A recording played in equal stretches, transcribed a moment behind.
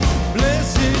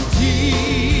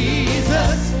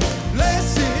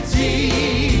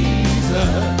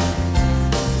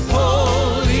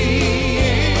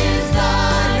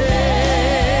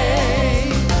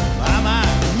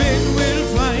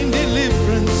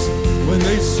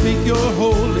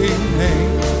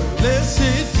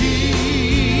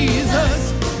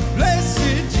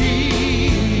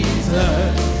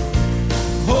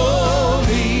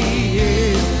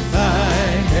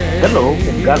Hello,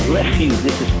 and God bless you.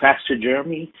 This is Pastor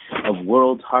Jeremy of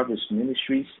World Harvest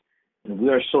Ministries, and we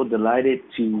are so delighted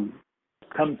to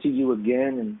come to you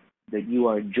again and that you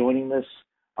are joining us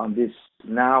on this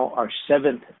now our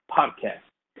seventh podcast.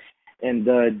 And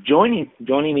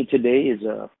joining me today is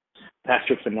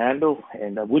Pastor Fernando.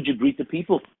 And would you greet the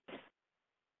people?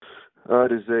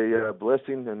 It is a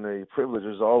blessing and a privilege,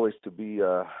 as always, to be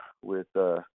with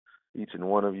each and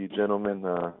one of you gentlemen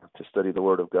to study the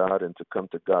Word of God and to come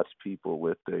to God's people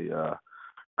with a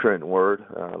current word.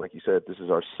 Like you said, this is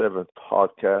our seventh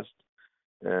podcast,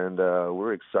 and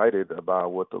we're excited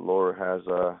about what the Lord has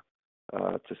to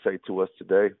say to us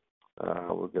today.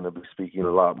 We're going to be speaking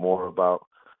a lot more about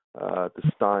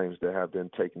the signs that have been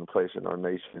taking place in our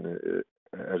nation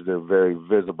as they're very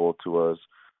visible to us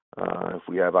if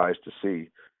we have eyes to see.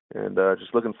 And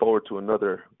just looking forward to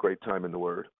another great time in the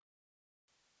Word.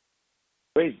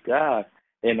 Praise God.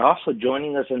 And also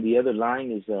joining us on the other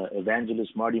line is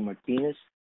Evangelist Marty Martinez.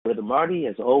 Brother Marty,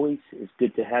 as always, it's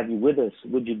good to have you with us.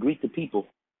 Would you greet the people?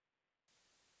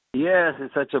 Yes,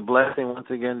 it's such a blessing once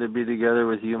again to be together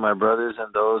with you, my brothers,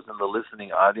 and those in the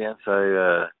listening audience.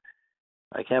 I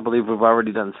can't believe we've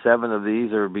already done 7 of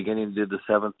these, or beginning to do the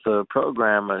 7th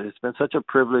program. It's been such a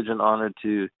privilege and honor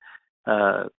to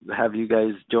have you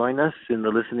guys join us in the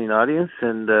listening audience,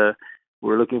 and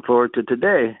we're looking forward to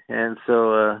today. And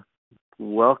so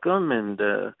welcome, and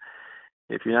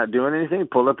if you're not doing anything,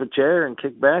 pull up a chair and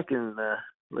kick back, and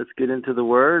let's get into the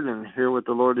Word and hear what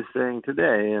the Lord is saying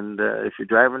today. And if you're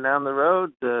driving down the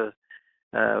road, we're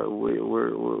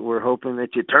hoping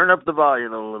that you turn up the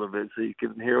volume a little bit so you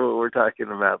can hear what we're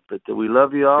talking about. But we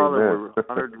love you all,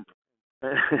 Amen.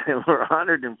 and we're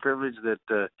honored and privileged that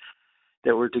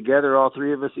we're together, all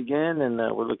three of us again, and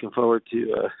we're looking forward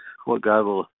to what God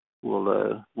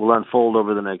will unfold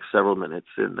over the next several minutes.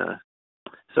 And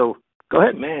so, go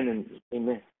ahead. Amen.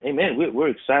 We're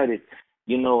excited.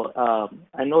 You know,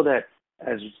 I know that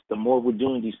as the more we're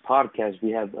doing these podcasts,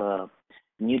 we have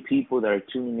new people that are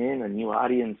tuning in, a new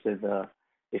audience. And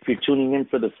if you're tuning in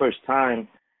for the first time,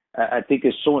 I think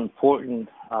it's so important.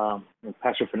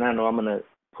 Pastor Fernando, I'm going to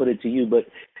put it to you, but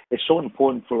it's so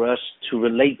important for us to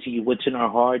relate to you what's in our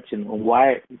hearts and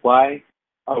why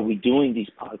are we doing these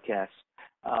podcasts.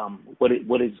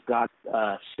 What is God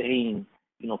saying,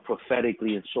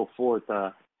 prophetically and so forth.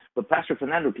 But Pastor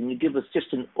Fernando, can you give us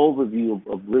just an overview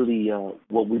of really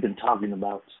what we've been talking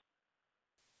about?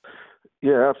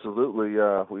 Yeah, absolutely.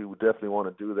 We would definitely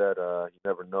want to do that. You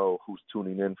never know who's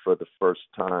tuning in for the first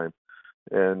time.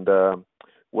 And,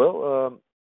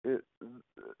 the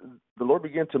Lord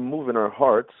began to move in our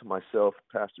hearts, myself,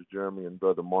 Pastor Jeremy, and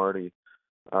Brother Marty,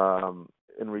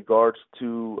 in regards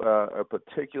to a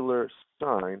particular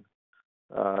sign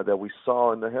that we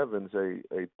saw in the heavens,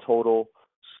 a total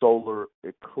solar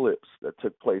eclipse that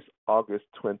took place August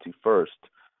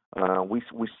 21st.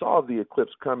 We saw the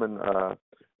eclipse coming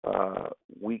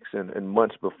weeks and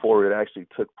months before it actually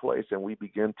took place, and we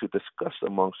began to discuss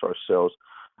amongst ourselves,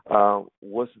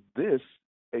 was this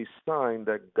a sign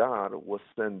that God was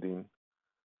sending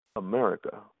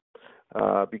America?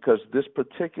 Because this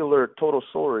particular total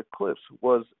solar eclipse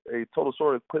was a total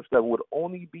solar eclipse that would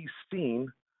only be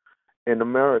seen in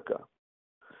America.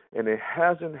 And it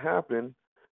hasn't happened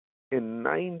in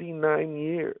 99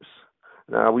 years.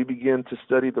 Now, we begin to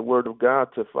study the Word of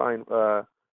God to find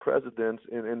precedents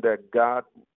in that God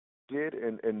did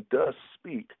and does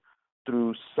speak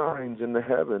through signs in the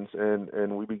heavens,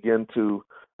 and we begin to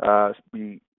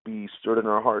be stirred in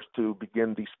our hearts to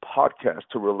begin these podcasts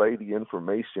to relay the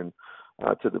information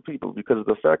to the people, because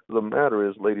the fact of the matter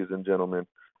is, ladies and gentlemen,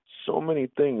 so many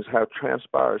things have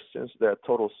transpired since that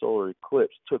total solar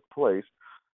eclipse took place,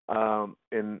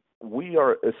 and we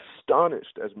are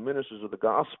astonished as ministers of the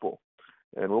gospel,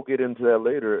 and we'll get into that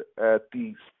later, at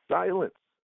the silence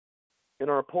in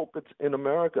our pulpits in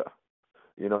America.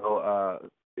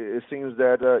 It seems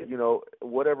that,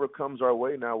 whatever comes our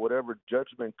way now, whatever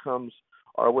judgment comes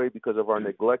our way because of our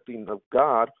neglecting of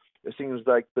God, it seems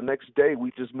like the next day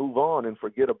we just move on and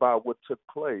forget about what took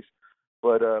place.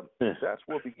 But that's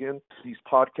where we begin these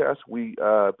podcasts. We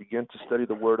begin to study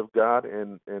the Word of God,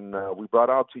 and we brought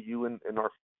out to you in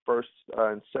our first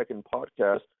and second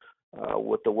podcast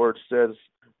what the Word says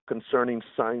concerning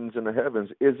signs in the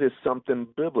heavens. Is it something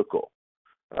biblical?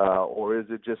 Or is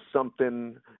it just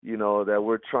something, that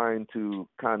we're trying to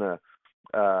kind of,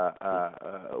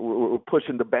 we're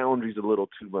pushing the boundaries a little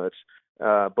too much?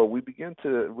 But we begin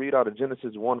to read out of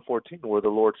Genesis 1:14, where the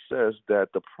Lord says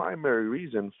that the primary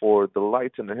reason for the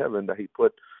lights in the heaven that He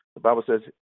put, the Bible says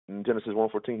in Genesis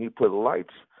 1:14, He put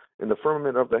lights in the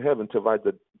firmament of the heaven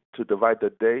to divide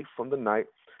the day from the night,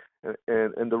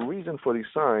 And the reason for these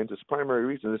signs, this primary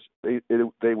reason, is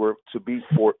they were to be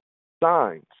for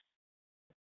signs.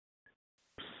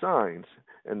 Signs,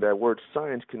 and that word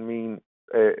signs can mean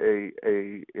a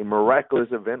miraculous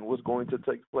event was going to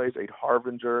take place, a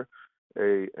harbinger,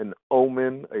 an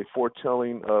omen, a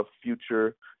foretelling of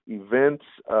future events,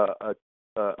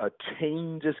 a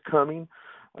change is coming.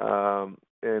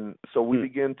 And so we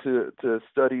begin to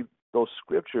study those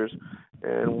scriptures,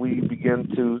 and we begin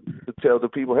to tell the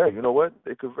people, hey, you know what?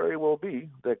 It could very well be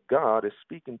that God is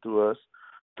speaking to us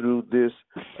through this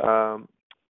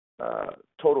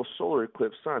total solar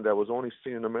eclipse sign that was only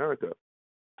seen in America.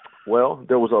 Well,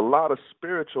 there was a lot of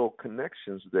spiritual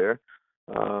connections there,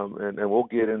 and we'll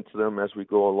get into them as we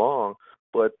go along.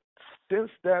 But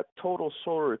since that total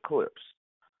solar eclipse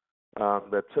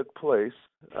that took place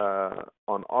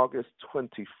on August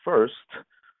 21st,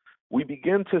 we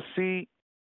begin to see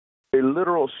a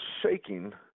literal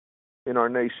shaking in our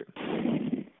nation.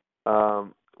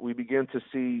 We begin to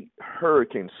see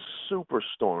hurricanes,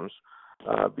 superstorms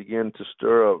begin to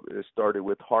stir up. It started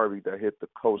with Harvey that hit the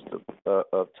coast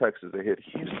of Texas. It hit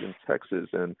Houston, Texas,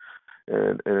 and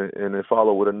it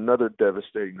followed with another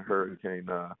devastating hurricane,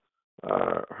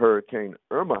 Hurricane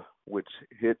Irma, which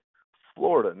hit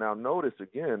Florida. Now, notice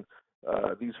again,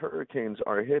 these hurricanes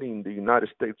are hitting the United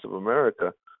States of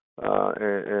America,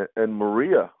 and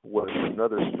Maria was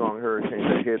another strong hurricane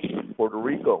that hit Puerto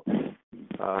Rico,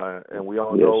 and we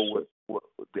all know what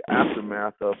the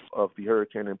aftermath of the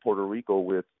hurricane in Puerto Rico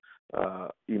with,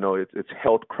 its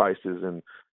health crisis and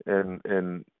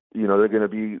they're going to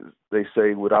be, they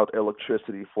say, without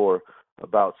electricity for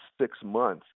about 6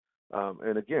 months.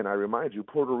 And again, I remind you,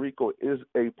 Puerto Rico is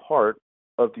a part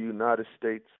of the United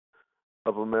States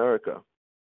of America.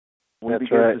 We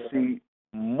begin to see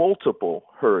multiple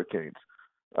hurricanes,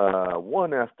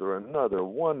 one after another,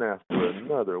 one after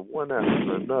another, one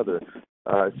after another.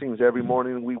 It seems every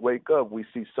morning we wake up, we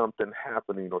see something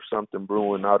happening or something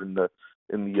brewing out in the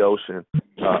ocean.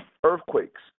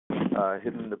 Earthquakes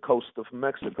hitting the coast of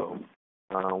Mexico,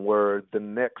 where the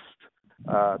next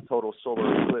total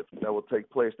solar eclipse that will take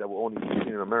place, that will only be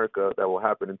seen in America, that will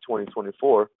happen in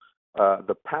 2024.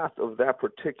 The path of that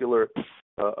particular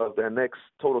of that next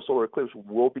total solar eclipse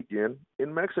will begin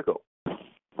in Mexico.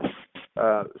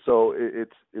 So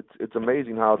it's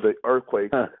amazing how the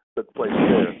earthquake took place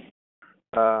there.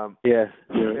 Yes.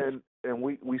 And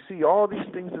we see all these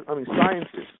things. I mean,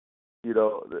 scientists,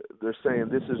 they're saying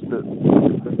this is the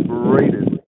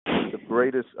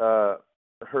greatest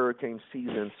hurricane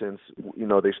season since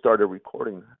they started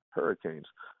recording hurricanes,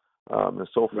 and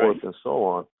so forth and so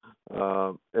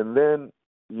on. And then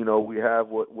we have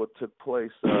what took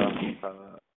place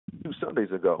 2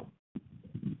 Sundays ago,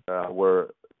 where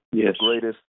the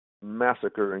greatest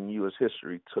massacre in U.S.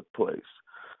 history took place.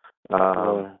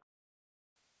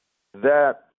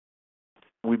 That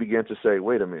we began to say,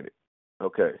 wait a minute,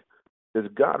 okay, is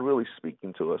God really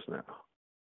speaking to us now?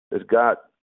 Is God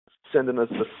sending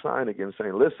us a sign again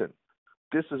saying, listen,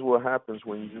 this is what happens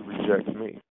when you reject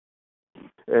me?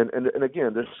 And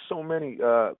again, there's so many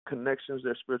connections,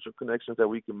 there's spiritual connections that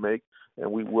we can make,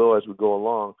 and we will as we go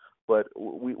along. But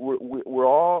we're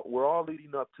all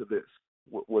leading up to this.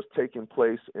 Was taking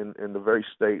place in the very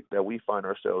state that we find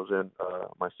ourselves in,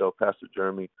 myself, Pastor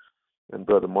Jeremy, and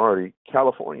Brother Marty,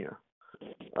 California.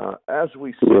 As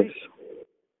we speak,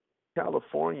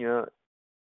 California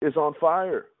is on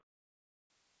fire.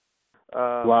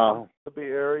 Wow. The Bay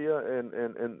Area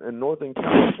and Northern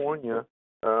California,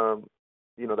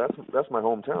 that's my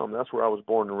hometown. That's where I was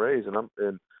born and raised, and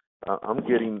I'm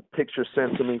getting pictures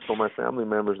sent to me from my family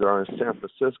members that are in San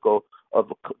Francisco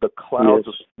of the clouds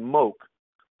of smoke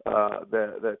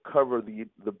that cover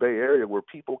the Bay Area, where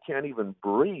people can't even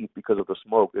breathe because of the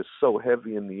smoke. It's so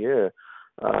heavy in the air.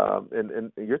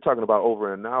 And you're talking about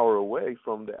over an hour away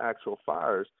from the actual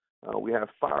fires. We have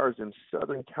fires in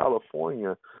Southern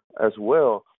California as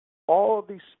well. All of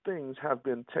these things have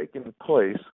been taking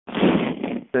place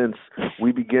since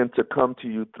we began to come to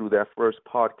you through that first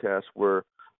podcast, where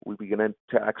we began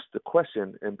to ask the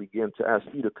question and begin to ask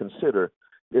you to consider,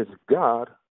 is God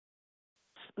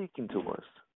speaking to us?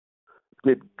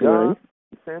 Did God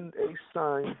send a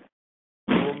sign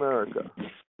to America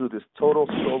through this total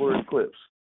solar eclipse?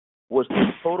 Was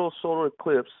the total solar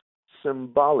eclipse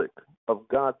symbolic of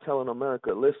God telling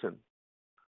America, listen,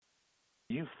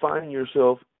 you find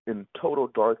yourself in total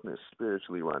darkness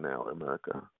spiritually right now,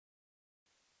 America?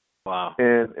 Wow.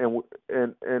 And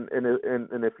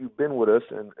if you've been with us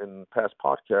in past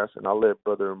podcasts, and I'll let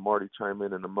Brother Marty chime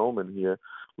in a moment here,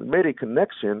 we made a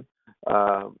connection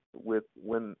with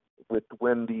when with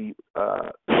when the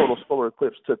total solar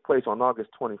eclipse took place on August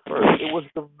 21st, it was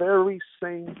the very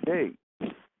same day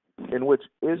in which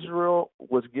Israel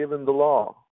was given the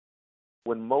law.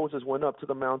 When Moses went up to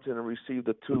the mountain and received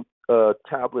the two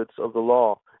tablets of the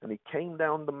law, and he came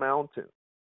down the mountain,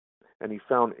 and he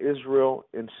found Israel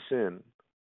in sin,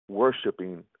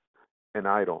 worshiping an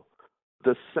idol.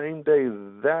 The same day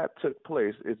that took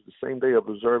place is the same day of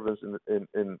observance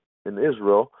in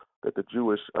Israel that the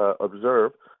Jewish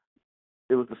observe.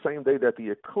 It was the same day that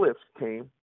the eclipse came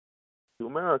to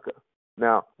America.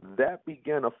 Now, that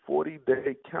began a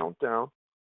 40-day countdown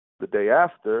the day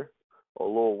after, or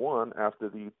Lul 1, after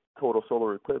the total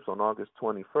solar eclipse on August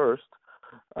 21st.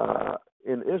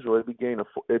 In Israel,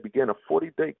 it began a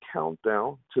 40-day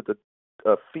countdown to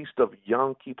the feast of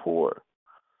Yom Kippur.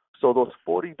 So those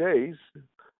 40 days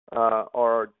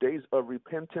are days of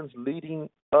repentance leading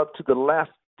up to the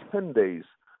last 10 days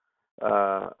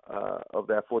of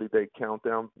that 40-day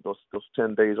countdown. Those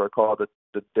 10 days are called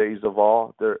the days of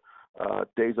awe. They're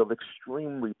days of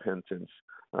extreme repentance.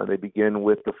 They begin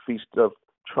with the Feast of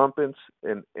Trumpets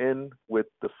and end with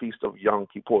the Feast of Yom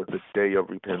Kippur, the Day of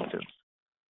Repentance.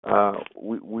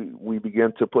 We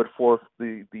begin to put forth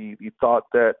the thought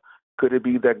that could it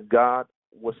be that God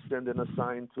was sending a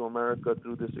sign to America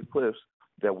through this eclipse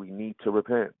that we need to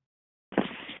repent,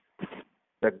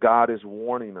 that God is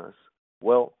warning us.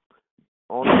 Well,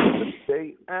 on the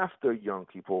day after Yom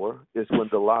Kippur is when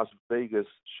the Las Vegas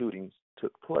shootings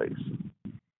took place.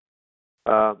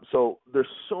 So there's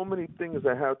so many things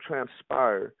that have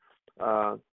transpired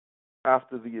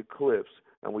after the eclipse,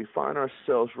 and we find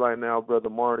ourselves right now, Brother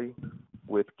Marty,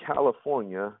 with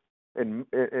California and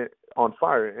on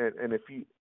fire.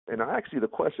 And I asked you the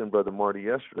question, Brother Marty,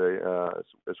 yesterday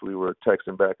as we were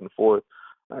texting back and forth.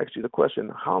 I asked you the question: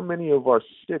 how many of our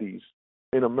cities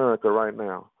in America right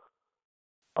now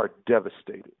are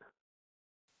devastated?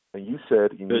 And you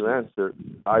said, and you answered,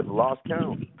 I've lost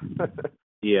count.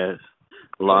 Yes,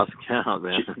 lost count,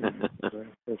 man.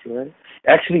 That's right.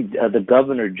 Actually, the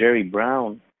governor, Jerry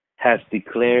Brown, has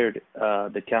declared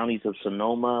the counties of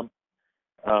Sonoma,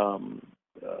 I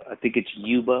think it's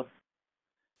Yuba,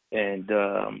 and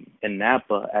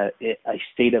Napa a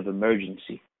state of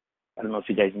emergency. I don't know if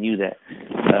you guys knew that.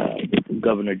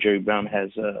 Governor Jerry Brown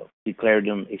has declared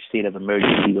them a state of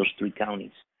emergency, those three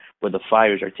counties where the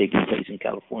fires are taking place in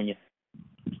California.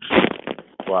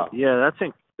 Wow. Yeah,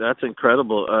 that's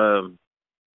incredible.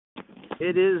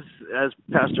 It is, as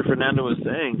Pastor Fernando was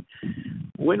saying,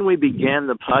 when we began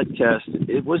the podcast,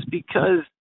 it was because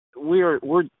we're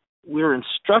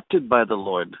instructed by the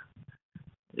Lord.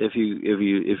 If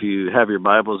you have your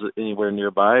Bibles anywhere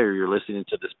nearby, or you're listening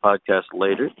to this podcast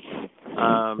later,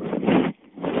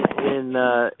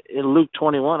 in Luke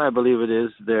 21, I believe it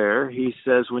is, there he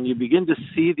says, when you begin to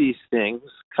see these things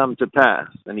come to pass,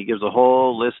 and he gives a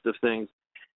whole list of things,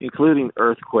 including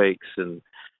earthquakes and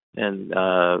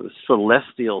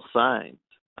celestial signs.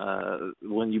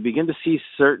 When you begin to see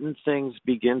certain things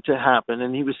begin to happen,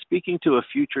 and he was speaking to a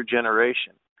future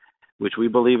generation, which we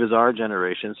believe is our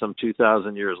generation, some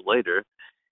 2,000 years later.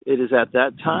 It is at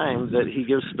that time that he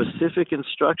gives specific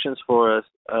instructions for us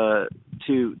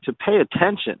to pay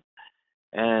attention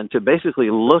and to basically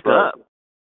look up,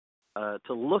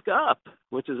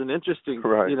 which is an interesting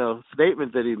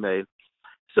statement that he made.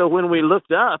 So when we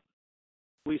looked up,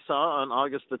 we saw on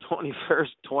August the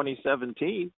 21st,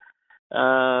 2017,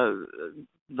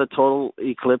 the total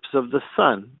eclipse of the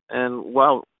sun. And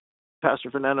while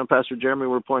Pastor Fernando and Pastor Jeremy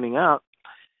were pointing out,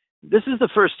 this is the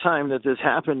first time that this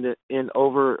happened in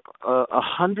over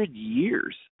 100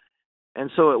 years.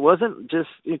 And so it wasn't just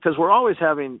because we're always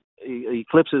having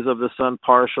eclipses of the sun,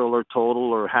 partial or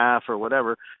total or half or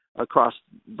whatever, across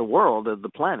the world of the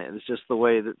planet. It's just the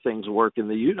way that things work in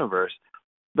the universe.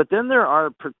 But then there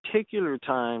are particular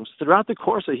times throughout the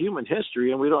course of human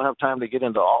history, and we don't have time to get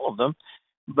into all of them,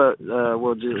 but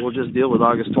we'll just deal with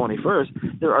August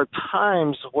 21st. There are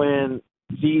times when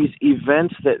these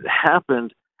events that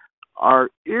happened are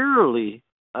eerily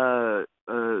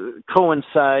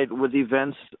coincide with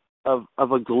events of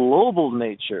a global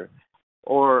nature,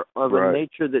 or of a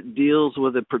nature that deals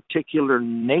with a particular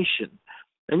nation.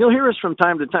 And you'll hear us from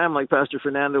time to time, like Pastor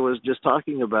Fernando was just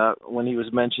talking about when he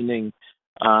was mentioning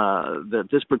that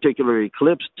this particular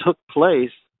eclipse took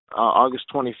place August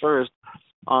 21st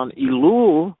on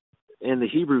Elul in the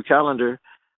Hebrew calendar,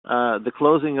 the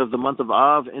closing of the month of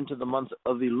Av into the month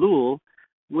of Elul,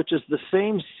 which is the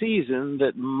same season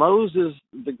that Moses,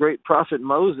 the great prophet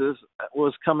Moses,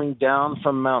 was coming down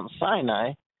from Mount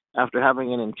Sinai after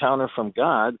having an encounter from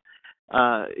God.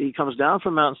 He comes down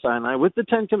from Mount Sinai with the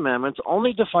Ten Commandments,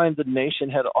 only to find the nation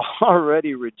had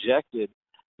already rejected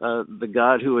the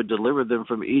God who had delivered them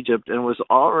from Egypt, and was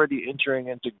already entering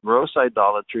into gross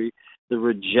idolatry, the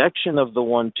rejection of the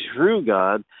one true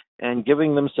God, and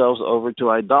giving themselves over to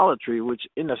idolatry, which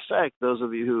in effect, those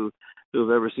of you who have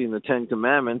ever seen the Ten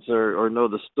Commandments or know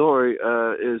the story,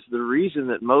 is the reason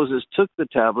that Moses took the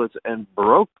tablets and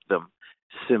broke them,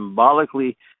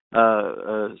 symbolically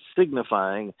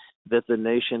signifying that the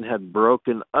nation had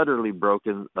utterly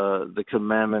broken the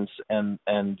commandments and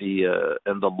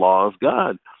the law of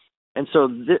God. And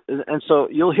so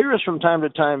you'll hear us from time to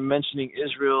time mentioning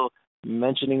Israel,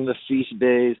 mentioning the feast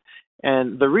days,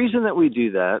 and the reason that we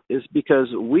do that is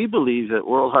because we believe at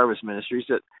World Harvest Ministries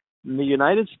that the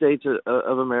United States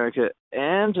of America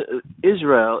and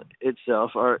Israel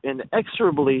itself are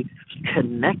inexorably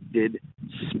connected,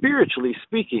 spiritually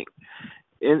speaking.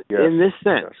 In this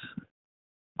sense,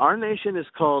 our nation is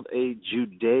called a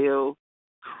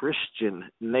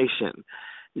Judeo-Christian nation.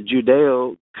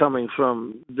 Judeo coming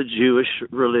from the Jewish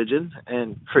religion,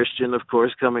 and Christian, of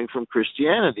course, coming from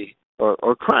Christianity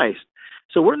or Christ.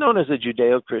 So we're known as a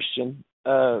Judeo-Christian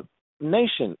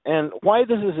nation. And why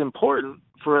this is important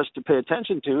for us to pay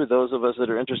attention to, those of us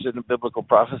that are interested in biblical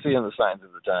prophecy and the signs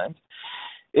of the times,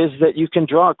 is that you can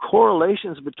draw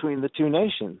correlations between the two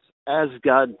nations. As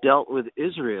God dealt with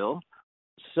Israel,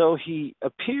 so he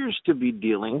appears to be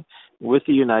dealing with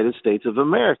the United States of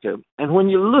America. And when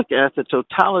you look at the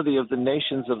totality of the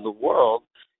nations of the world,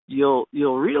 you'll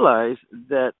realize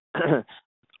that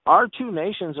our two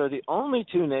nations are the only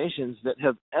two nations that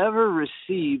have ever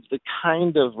received the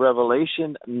kind of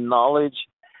revelation, knowledge,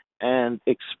 and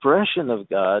expression of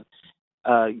God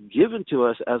given to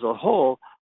us as a whole,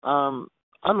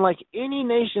 unlike any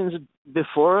nations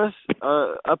before us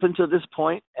up until this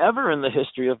point ever in the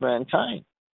history of mankind.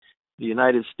 The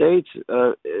United States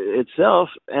itself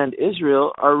and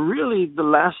Israel are really the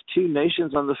last two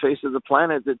nations on the face of the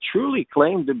planet that truly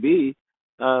claim to be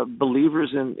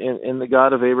believers in the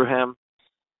God of Abraham,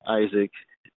 Isaac,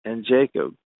 and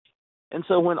Jacob. And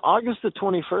so when August the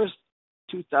 21st,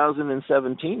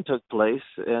 2017 took place,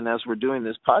 and as we're doing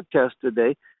this podcast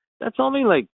today, that's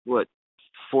only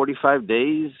 45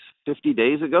 days, 50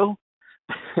 days ago.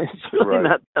 It's really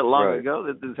not that long ago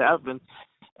that this happened.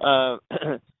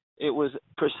 It was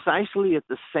precisely at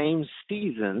the same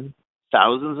season,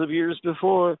 thousands of years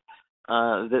before,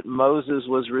 that Moses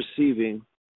was receiving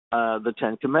the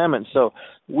Ten Commandments. So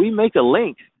we make a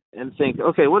link and think,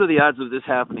 okay, what are the odds of this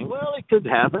happening? Well, it could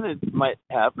happen. It might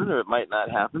happen or it might not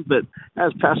happen. But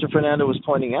as Pastor Fernando was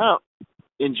pointing out,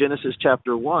 in Genesis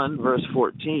chapter 1, verse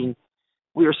 14,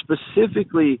 we are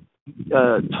specifically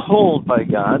told by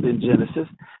God in Genesis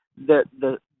that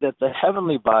the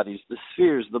heavenly bodies, the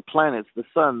spheres, the planets, the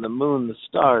sun, the moon, the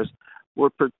stars, were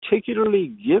particularly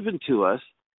given to us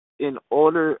in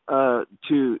order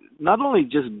to not only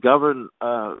just govern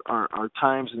our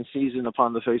times and season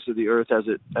upon the face of the earth as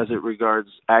it regards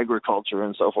agriculture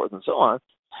and so forth and so on,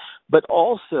 but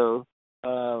also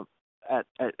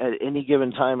at any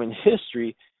given time in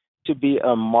history to be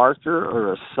a marker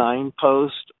or a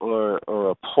signpost or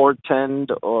a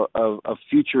portend of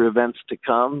future events to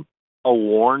come, a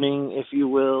warning, if you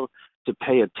will, to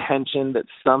pay attention that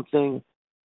something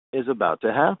is about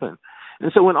to happen.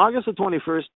 And so when August the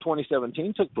 21st,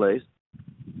 2017 took place,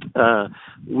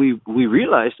 we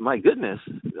realized, my goodness,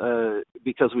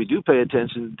 because we do pay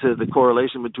attention to the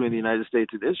correlation between the United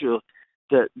States and Israel,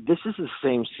 that this is the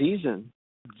same season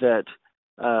that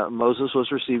Moses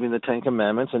was receiving the Ten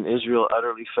Commandments, and Israel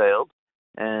utterly failed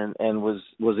and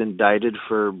was indicted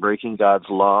for breaking God's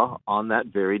law on that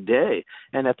very day.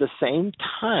 And at the same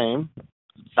time,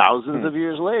 thousands of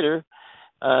years later,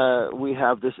 we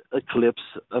have this eclipse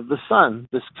of the sun,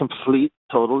 this complete,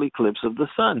 total eclipse of the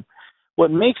sun.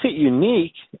 What makes it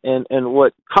unique and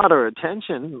what caught our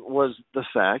attention was the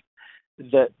fact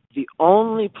that the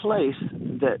only place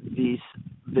that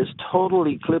this total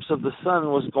eclipse of the sun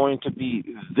was going to be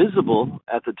visible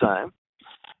at the time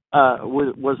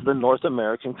was the North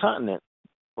American continent,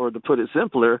 or to put it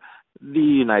simpler, the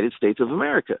United States of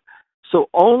America. So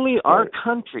only our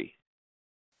country,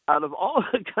 out of all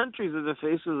the countries of the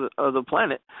face of the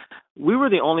planet, we were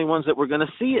the only ones that were going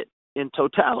to see it in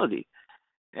totality.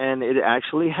 And it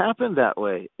actually happened that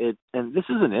way. And this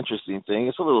is an interesting thing.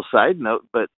 It's a little side note,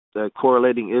 but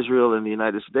correlating Israel and the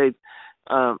United States,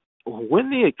 when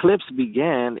the eclipse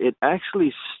began, it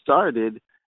actually started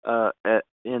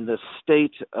in the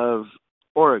state of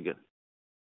Oregon.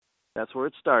 That's where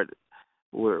it started,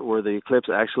 where the eclipse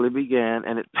actually began,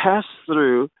 and it passed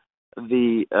through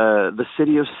the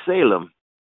city of Salem.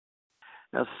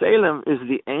 Now, Salem is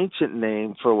the ancient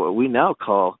name for what we now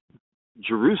call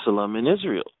Jerusalem in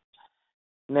Israel.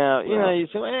 Now, Wow. you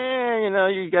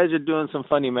say, you guys are doing some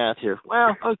funny math here.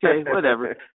 Well, okay,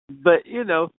 whatever. But,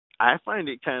 I find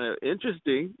it kind of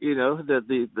interesting, that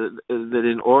that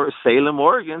in Salem,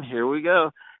 Oregon, here we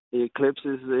go, the eclipse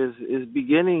is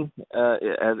beginning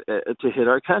to hit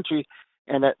our country,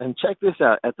 and check this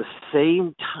out. At the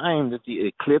same time that the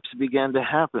eclipse began to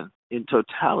happen in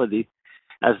totality,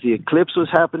 as the eclipse was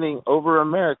happening over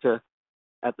America,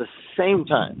 at the same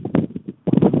time,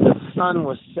 the sun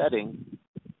was setting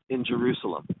in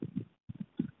Jerusalem.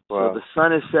 So Wow. the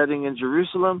sun is setting in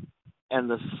Jerusalem, and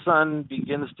the sun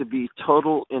begins to be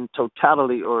in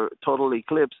totality or total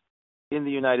eclipse in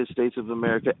the United States of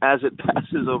America as it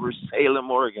passes over Salem,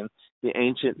 Oregon, the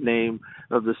ancient name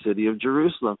of the city of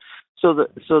Jerusalem. So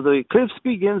the eclipse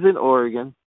begins in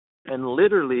Oregon, and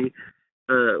literally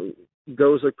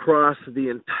goes across the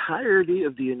entirety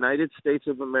of the United States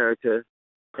of America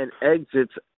and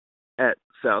exits at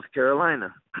South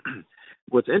Carolina.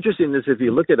 What's interesting is if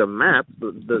you look at a map,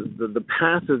 the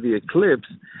path of the eclipse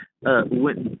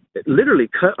it literally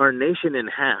cut our nation in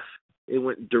half. It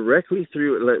went directly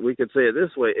through. Like we could say it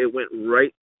this way: it went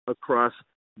right across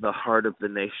the heart of the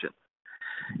nation.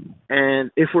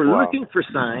 And if we're Wow. looking for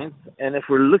signs, and if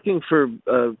we're looking for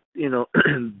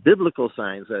biblical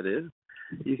signs, that is,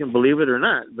 you can believe it or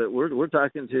not, but we're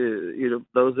talking to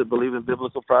those that believe in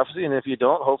biblical prophecy, and if you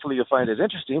don't, hopefully you'll find it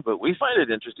interesting. But we find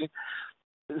it interesting.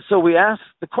 So we ask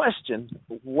the question: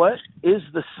 what is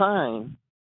the sign,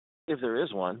 if there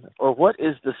is one, or what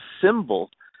is the symbol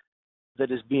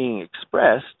that is being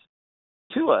expressed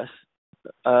to us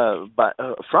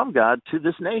from God to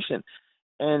this nation?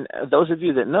 And those of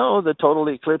you that know, the total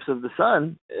eclipse of the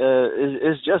sun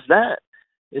is just that.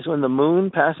 Is when the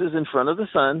moon passes in front of the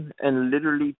sun and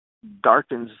literally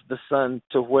darkens the sun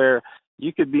to where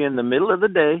you could be in the middle of the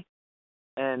day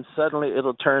and suddenly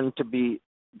it'll turn to be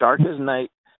dark as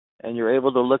night, and you're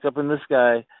able to look up in the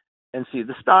sky and see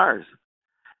the stars.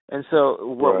 And so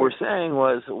what Right. we're saying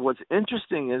was, what's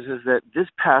interesting is that this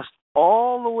passed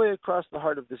all the way across the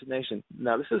heart of this nation.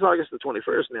 Now, this is August the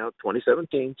 21st now,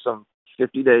 2017, some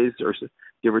 50 days or so,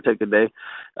 give or take a day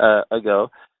ago.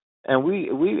 And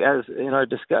we as in our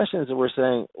discussions, we're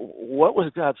saying, what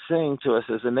was God saying to us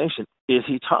as a nation? Is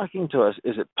he talking to us?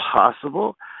 Is it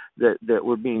possible that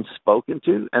we're being spoken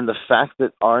to? And the fact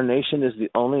that our nation is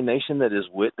the only nation that is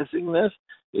witnessing this,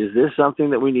 is this something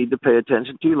that we need to pay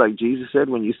attention to? Like Jesus said,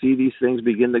 when you see these things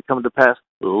begin to come to pass,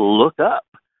 look up.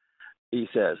 He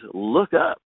says, look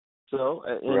up. So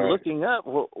in Right. looking up,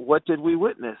 what did we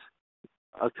witness?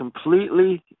 A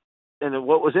completely, and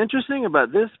what was interesting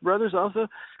about this, brothers, also,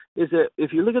 is that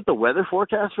if you look at the weather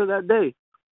forecast for that day,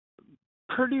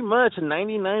 pretty much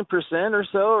 99% or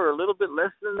so, or a little bit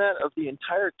less than that, of the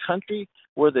entire country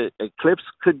where the eclipse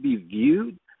could be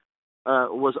viewed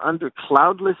was under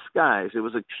cloudless skies. It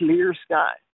was a clear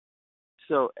sky.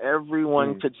 So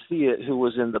everyone could see it who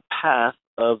was in the path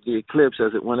of the eclipse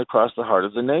as it went across the heart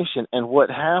of the nation. And what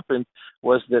happened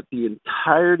was that the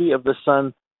entirety of the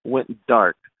sun went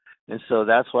dark. And so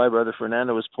that's why Brother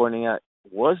Fernando was pointing out,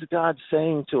 was God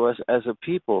saying to us as a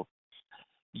people,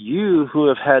 you who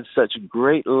have had such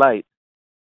great light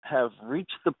have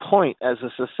reached the point as a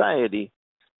society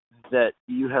that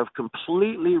you have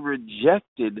completely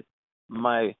rejected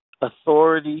my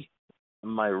authority,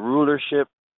 my rulership,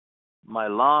 my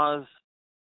laws,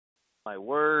 my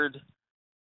word,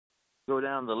 go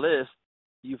down the list,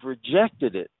 you've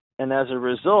rejected it. And as a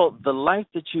result, the light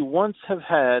that you once have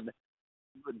had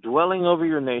dwelling over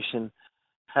your nation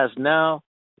has now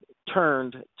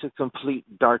turned to complete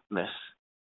darkness.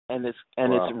 And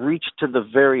it's reached to the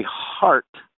very heart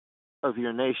of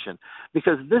your nation.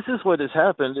 Because this is what has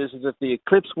happened, is that the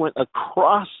eclipse went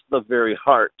across the very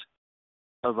heart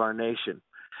of our nation.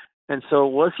 And so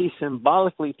was he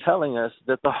symbolically telling us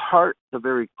that the heart, the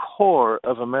very core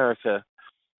of America,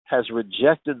 has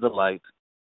rejected the light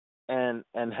and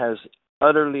has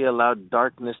utterly allowed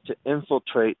darkness to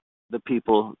infiltrate the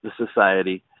people, the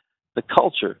society, the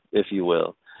culture, if you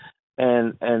will.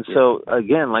 And so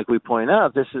again, like we point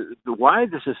out, this is why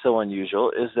this is so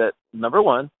unusual, is that number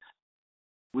one,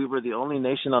 we were the only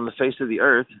nation on the face of the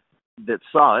earth that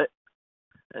saw it,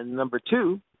 and number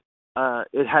two,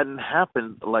 it hadn't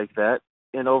happened like that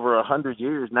in over 100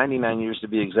 years, 99 years to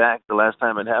be exact. The last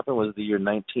time it happened was the year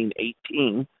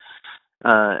 1918.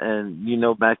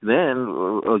 And back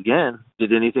then, again,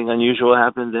 did anything unusual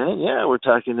happen then? Yeah, we're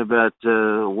talking about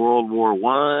World War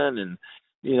I and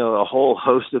a whole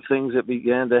host of things that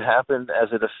began to happen as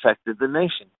it affected the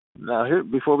nation. Now, here,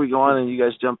 before we go on and you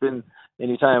guys jump in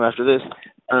anytime after this,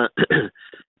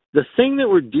 the thing that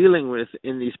we're dealing with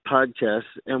in these podcasts,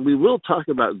 and we will talk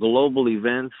about global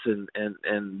events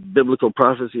and biblical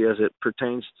prophecy as it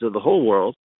pertains to the whole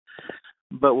world.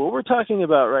 But what we're talking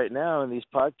about right now in these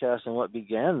podcasts and what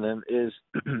began them is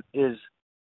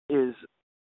is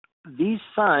these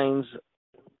signs,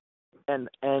 and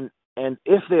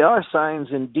if they are signs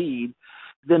indeed,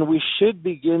 then we should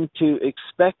begin to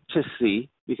expect to see,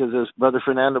 because as Brother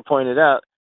Fernando pointed out,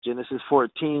 Genesis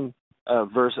 14,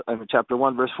 chapter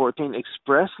 1, verse 14,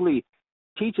 expressly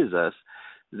teaches us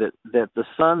that the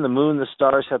sun, the moon, the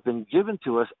stars have been given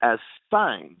to us as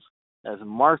signs, as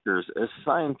markers, as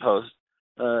signposts,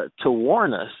 to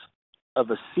warn us of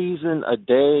a season, a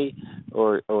day,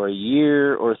 or a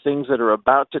year, or things that are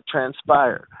about to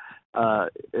transpire.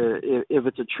 If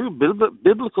it's a true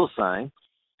biblical sign,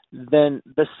 then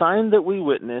the sign that we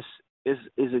witness is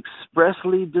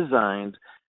expressly designed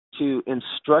to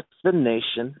instruct the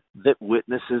nation that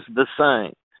witnesses the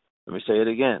sign. Let me say it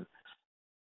again.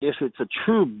 If it's a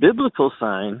true biblical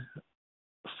sign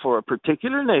for a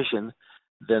particular nation,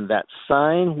 then that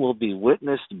sign will be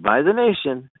witnessed by the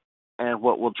nation, and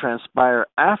what will transpire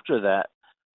after that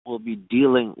will be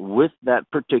dealing with that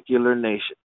particular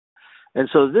nation. And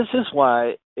so this is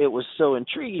why it was so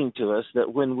intriguing to us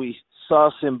that when we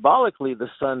saw symbolically the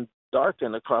sun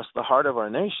darken across the heart of our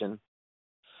nation,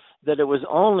 that it was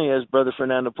only, as Brother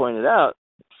Fernando pointed out,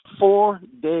 4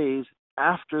 days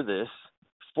after this,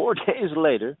 4 days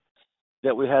later,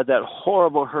 that we had that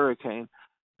horrible hurricane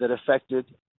that affected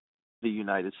the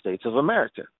United States of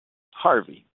America,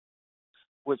 Harvey,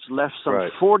 which left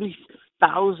some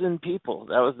 40,000 people.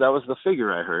 That was the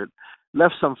figure I heard.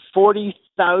 Left some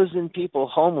 40,000 people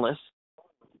homeless,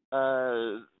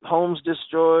 homes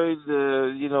destroyed,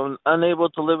 unable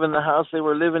to live in the house they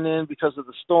were living in because of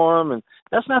the storm. And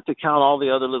that's not to count all the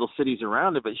other little cities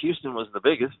around it, but Houston was the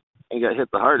biggest and got hit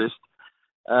the hardest.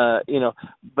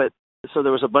 But so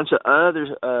there was a bunch of other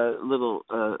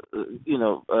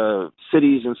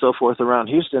cities and so forth around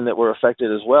Houston that were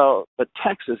affected as well. But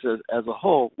Texas as a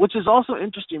whole, which is also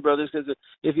interesting, brothers, because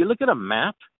if you look at a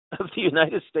map of the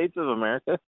United States of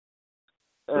America,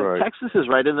 Texas is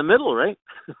right in the middle, right?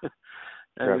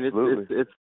 Absolutely.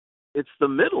 It's the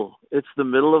middle. It's the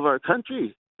middle of our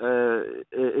country. If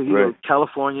you go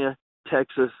California,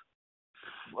 Texas,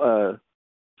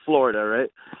 Florida, right?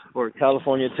 Or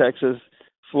California, Texas,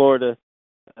 Florida,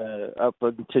 up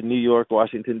to New York,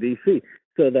 Washington, D.C.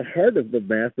 So the heart of the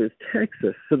map is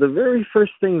Texas. So the very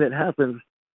first thing that happens,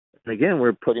 again,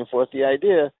 we're putting forth the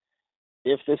idea,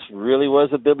 if this really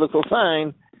was a biblical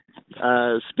sign,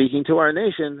 speaking to our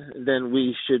nation, then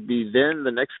we should be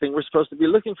the next thing we're supposed to be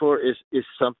looking for is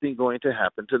something going to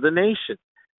happen to the nation.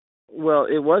 Well,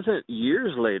 it wasn't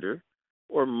years later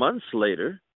or months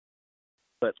later,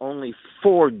 but only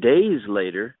 4 days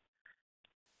later,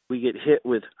 we get hit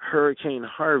with Hurricane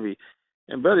Harvey.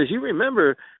 And brothers, you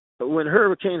remember when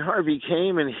Hurricane Harvey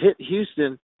came and hit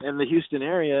Houston and the Houston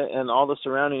area and all the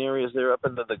surrounding areas there up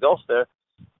into the Gulf there,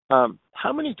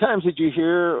 how many times did you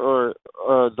hear or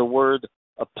the word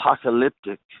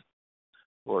apocalyptic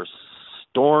or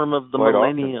storm of the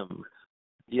millennium? Often.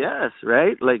 Yes,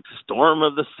 right? Like storm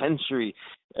of the century.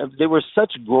 They were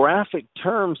such graphic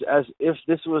terms as if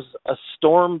this was a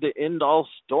storm to end all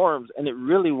storms, and it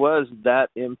really was that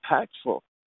impactful.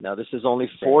 Now, this is only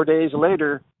 4 days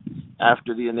later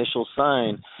after the initial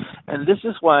sign, and this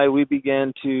is why we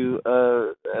began to,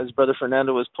 as Brother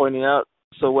Fernando was pointing out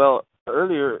so well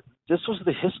earlier, this was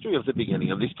the history of the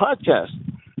beginning of these podcasts.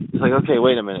 It's like, okay,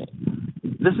 wait a minute.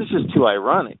 This is just too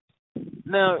ironic.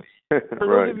 Now, for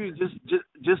those of you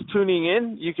just tuning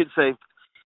in, you could say,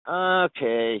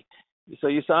 okay, so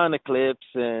you saw an eclipse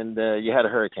and you had a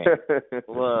hurricane.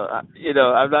 Well,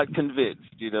 I'm not convinced.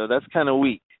 That's kind of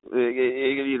weak.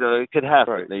 It could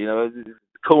happen. Right.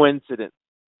 Coincidence.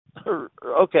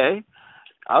 Okay,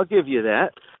 I'll give you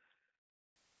that.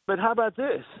 But how about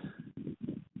this?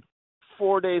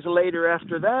 4 days later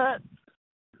after that,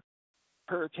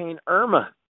 Hurricane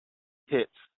Irma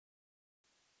hits,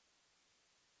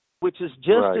 which is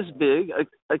just as big,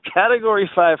 a Category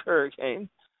 5 hurricane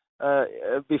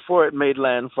before it made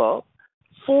landfall,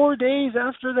 4 days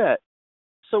after that.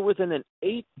 So within an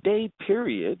 8-day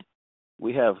period,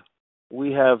 we have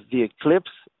the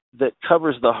eclipse that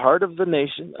covers the heart of the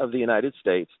nation of the United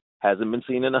States, hasn't been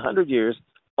seen in 100 years.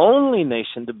 Only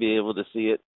nation to be able to see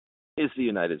it is the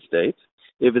United States.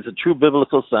 If it's a true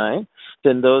biblical sign,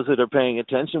 then those that are paying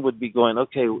attention would be going,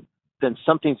 okay, then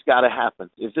something's got to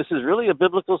happen. If this is really a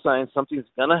biblical sign, something's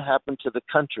going to happen to the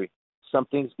country.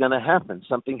 Something's going to happen.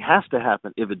 Something has to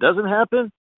happen. If it doesn't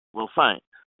happen, well, fine.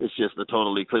 It's just a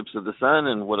total eclipse of the sun,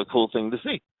 and what a cool thing to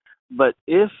see. But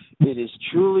if it is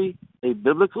truly a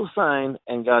biblical sign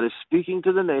and God is speaking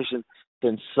to the nation,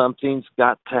 then something's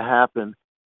got to happen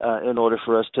in order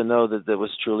for us to know that there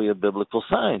was truly a biblical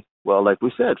sign. Well, like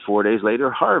we said, 4 days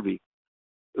later, Harvey.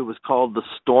 It was called the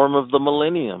storm of the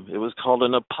millennium. It was called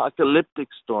an apocalyptic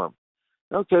storm.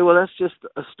 Okay, well, that's just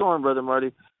a storm, Brother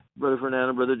Marty, Brother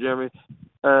Fernando, Brother Jeremy.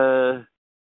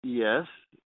 Yes.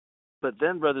 But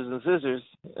then, brothers and sisters,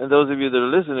 and those of you that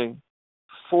are listening,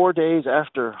 4 days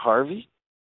after Harvey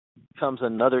comes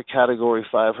another Category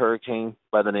 5 hurricane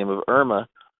by the name of Irma,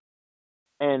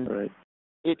 and Right.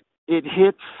 it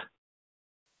hits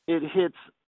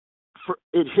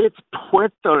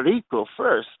Puerto Rico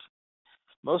first.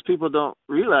 Most people don't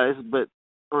realize,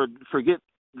 or forget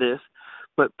this,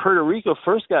 but Puerto Rico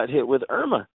first got hit with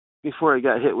Irma before it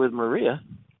got hit with Maria.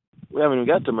 We haven't even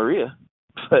got to Maria,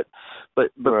 but right,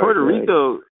 Puerto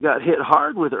Rico got hit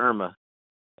hard with Irma,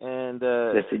 and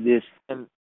yes, it did. And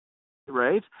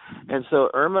right, and so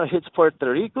Irma hits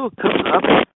Puerto Rico, comes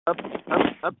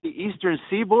up the eastern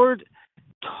seaboard,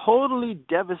 totally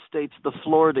devastates the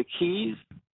Florida Keys.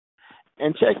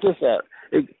 And check this out.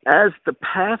 As the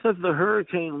path of the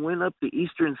hurricane went up the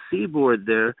eastern seaboard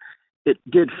there, it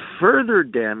did further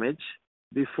damage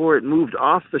before it moved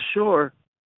off the shore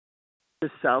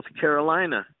to South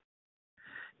Carolina.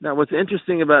 Now, what's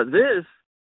interesting about this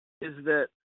is that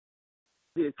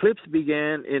the eclipse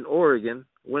began in Oregon,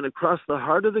 went across the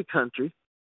heart of the country,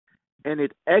 and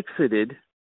it exited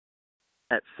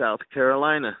at South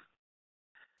Carolina.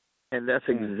 And that's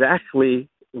exactly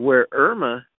where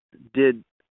Irma did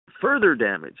further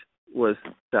damage, was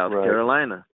South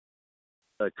Carolina.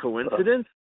 A coincidence?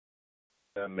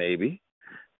 Maybe.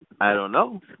 I don't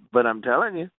know. But I'm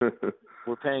telling you,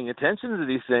 we're paying attention to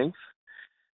these things.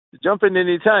 Jump in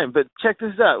any time. But check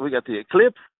this out. We got the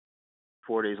eclipse.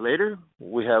 4 days later,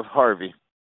 we have Harvey.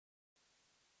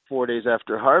 4 days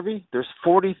after Harvey, there's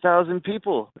 40,000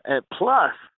 people at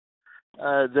plus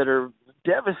that are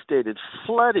devastated,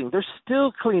 flooding. They're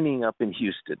still cleaning up in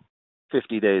Houston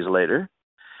 50 days later.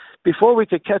 Before we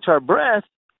could catch our breath,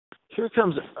 here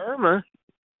comes Irma.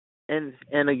 And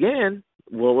again,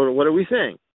 well, what are we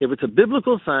saying? If it's a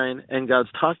biblical sign and God's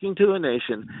talking to a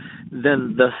nation,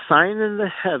 then the sign in the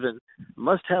heaven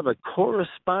must have a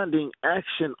corresponding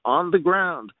action on the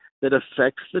ground that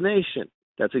affects the nation.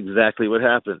 That's exactly what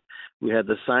happened. We had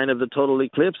the sign of the total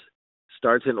eclipse,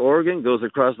 starts in Oregon, goes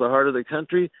across the heart of the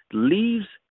country, leaves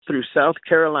through South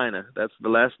Carolina. That's the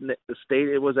last state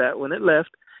it was at when it left.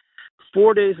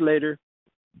 4 days later,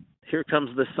 here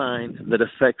comes the sign that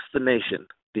affects the nation,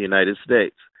 the United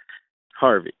States,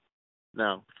 Harvey.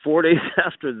 Now, 4 days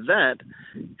after that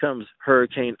comes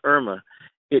Hurricane Irma.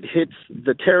 It hits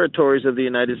the territories of the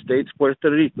United States,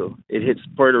 Puerto Rico. It hits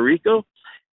Puerto Rico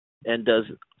and does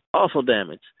awful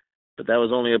damage. But that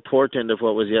was only a portent of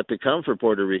what was yet to come for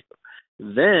Puerto Rico.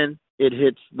 Then it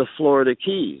hits the Florida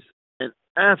Keys and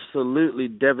absolutely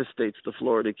devastates the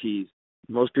Florida Keys.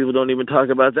 Most people don't even talk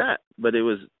about that, but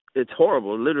it's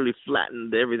horrible. It literally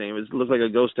flattened everything. It looked like a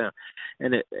ghost town.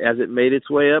 And as it made its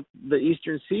way up the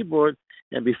eastern seaboard,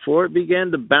 and before it began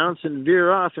to bounce and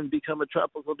veer off and become a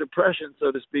tropical depression,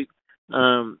 so to speak,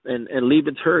 and leave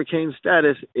its hurricane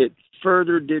status, it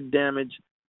further did damage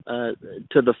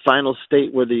to the final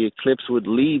state where the eclipse would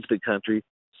leave the country,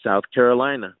 South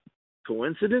Carolina.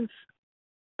 Coincidence?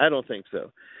 I don't think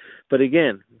so. But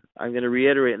again, I'm going to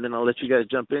reiterate, and then I'll let you guys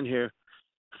jump in here.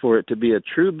 For it to be a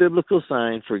true biblical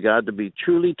sign, for God to be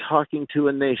truly talking to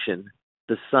a nation,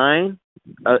 the sign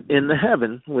in the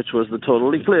heaven, which was the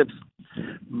total eclipse,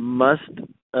 must,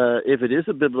 if it is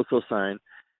a biblical sign,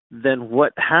 then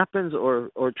what happens or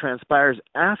transpires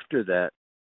after that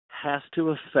has to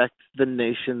affect the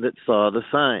nation that saw the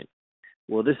sign.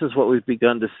 Well, this is what we've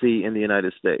begun to see in the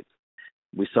United States.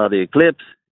 We saw the eclipse,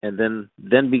 and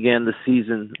then began the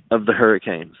season of the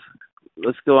hurricanes.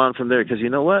 Let's go on from there, because you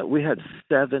know what? We had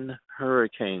 7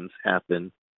 hurricanes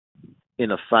happen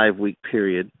in a 5-week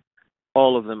period,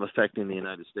 all of them affecting the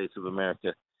United States of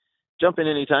America. Jump in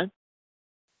anytime.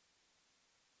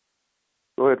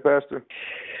 Go ahead, Pastor.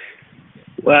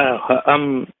 Wow,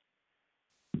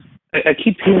 I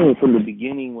keep hearing from the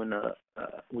beginning when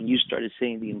you started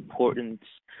saying the importance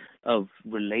of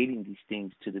relating these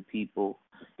things to the people.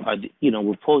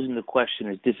 We're posing the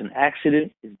question: is this an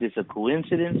accident? Is this a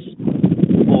coincidence?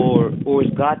 Or is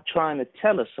God trying to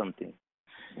tell us something?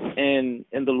 And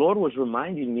the Lord was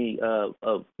reminding me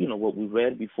of what we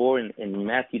read before in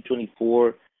Matthew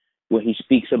 24, where He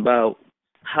speaks about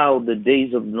how the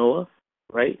days of Noah,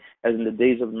 right? As in the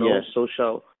days of Noah, so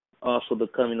shall also the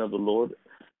coming of the Lord.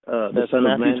 That's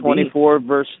Matthew 24,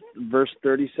 verse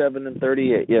 37 and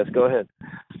 38. Yes, go ahead.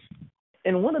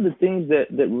 And one of the things that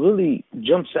really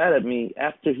jumps out at me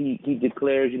after he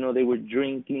declares, they were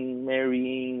drinking,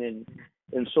 marrying,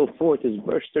 and so forth, is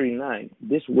verse 39.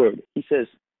 This word, he says,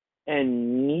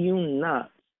 and knew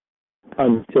not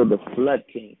until the flood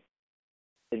came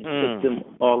and took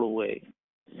them all away.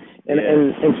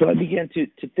 And so I began to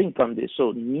think on this.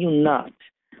 So knew not.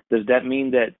 Does that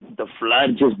mean that the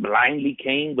flood just blindly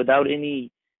came without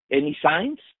any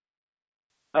signs?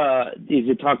 Is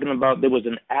it talking about there was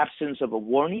an absence of a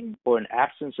warning or an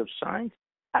absence of signs?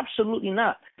 Absolutely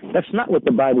not. That's not what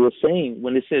the Bible is saying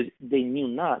when it says they knew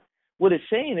not. What it's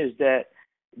saying is that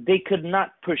they could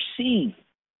not perceive.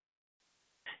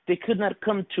 They could not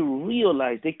come to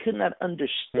realize. They could not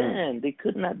understand. They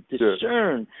could not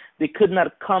discern. They could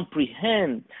not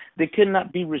comprehend. They could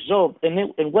not be resolved.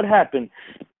 And what happened?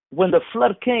 When the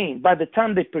flood came, by the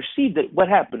time they perceived it, what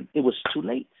happened? It was too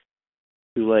late.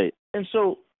 Too late. And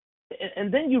so,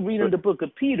 and then you read in the book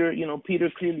of Peter, Peter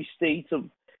clearly states of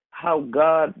how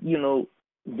God,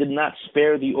 did not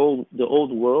spare the old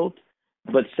world,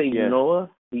 but saved Noah,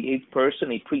 the eighth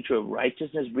person, a preacher of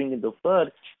righteousness, bringing the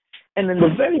flood. And in the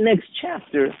very next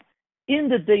chapter, in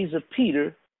the days of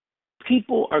Peter,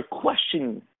 people are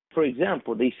questioning. For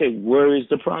example, they say, where is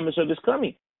the promise of his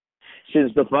coming?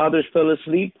 Since the fathers fell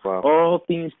asleep, all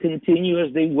things continue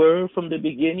as they were from the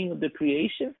beginning of the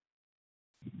creation.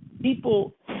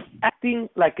 People acting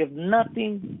like if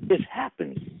nothing is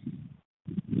happening.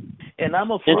 And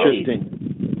I'm afraid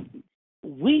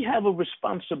we have a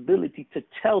responsibility to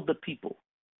tell the people,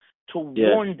 to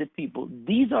warn the people.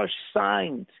 These are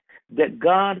signs that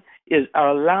God is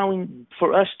allowing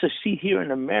for us to see here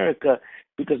in America.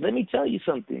 Because let me tell you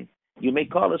something. You may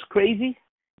call us crazy.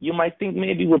 You might think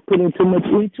maybe we're putting too much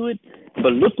into it.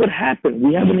 But look what happened.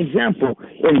 We have an example.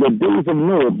 In the days of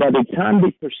Noah, by the time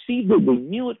they perceived it, they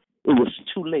knew it, it was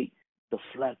too late. The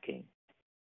flood came.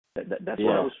 That's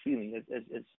what I was feeling as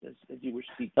you were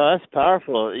speaking. Oh, that's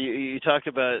powerful. You talk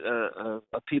about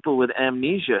people with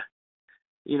amnesia.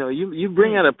 You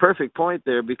bring out a perfect point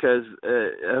there, because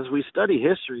as we study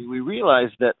history, we realize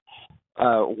that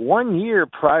 1 year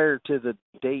prior to the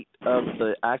date of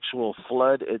the actual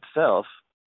flood itself,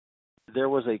 there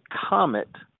was a comet,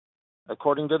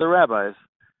 according to the rabbis,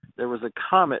 there was a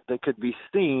comet that could be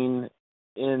seen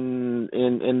in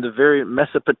the very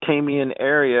Mesopotamian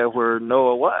area where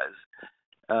Noah was,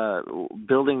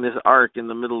 building this ark in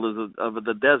the middle of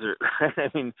the desert. I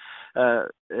mean,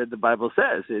 the Bible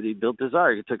says that he built this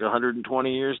ark. It took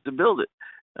 120 years to build it.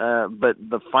 But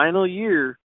the final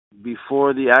year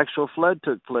before the actual flood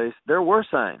took place, there were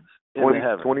signs in the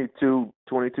heavens.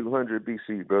 2200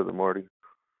 BC, Brother Marty.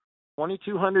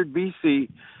 2200 BC,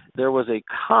 there was a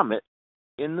comet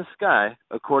in the sky,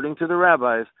 according to the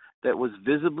rabbis, that was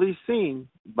visibly seen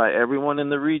by everyone in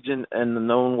the region and the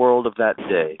known world of that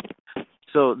day.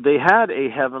 So they had a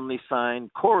heavenly sign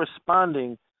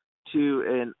corresponding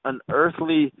to an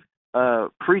earthly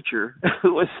preacher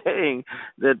who was saying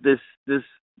that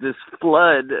this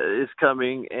flood is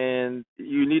coming and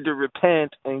you need to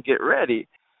repent and get ready.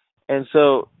 And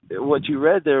so what you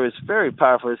read there is very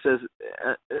powerful. It says,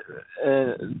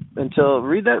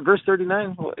 read that, verse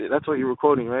 39. That's what you were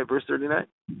quoting, right? Verse 39?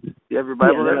 You have your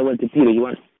Bible there? Then I went to Peter.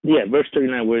 Verse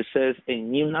 39, where it says,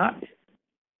 and knew not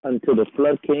until the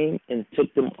flood came and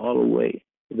took them all away.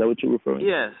 Is that what you're referring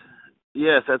to?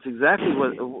 Yes, that's exactly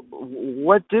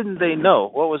what didn't they know?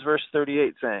 What was verse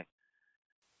 38 saying?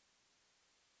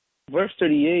 Verse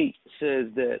 38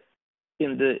 says that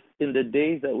in the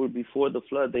days that were before the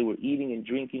flood, they were eating and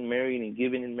drinking, marrying and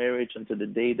giving in marriage until the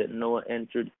day that Noah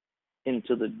entered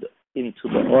into the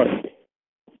ark.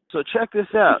 So check this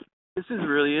out. This is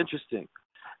really interesting.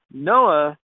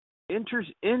 Noah enters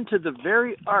into the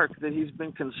very ark that he's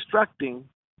been constructing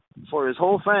for his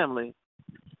whole family,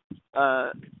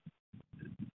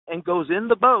 and goes in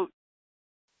the boat.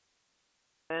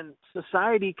 And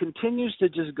society continues to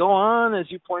just go on,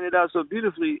 as you pointed out so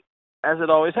beautifully, as it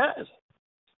always has.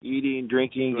 Eating,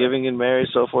 drinking, giving in marriage,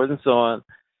 so forth and so on.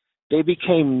 They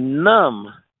became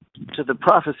numb to the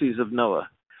prophecies of Noah.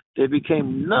 They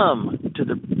became numb to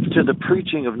the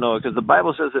preaching of Noah, because the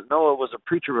Bible says that Noah was a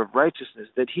preacher of righteousness,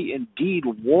 that he indeed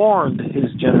warned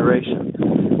his generation.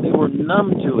 They were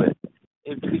numb to it.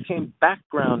 It became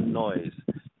background noise.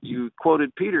 You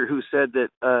quoted Peter, who said that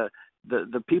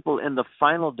the people in the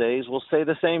final days will say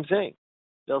the same thing.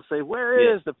 They'll say,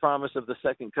 where is the promise of the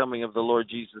second coming of the Lord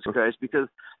Jesus Christ? Because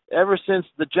ever since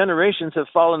the generations have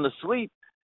fallen asleep,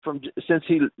 since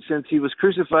he was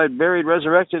crucified, buried,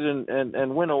 resurrected,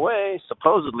 and went away,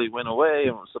 supposedly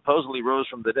rose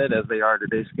from the dead, as they are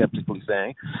today skeptically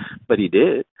saying, but he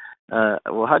did.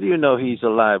 Well, how do you know he's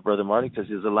alive, Brother Marty? Because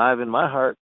he's alive in my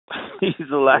heart. He's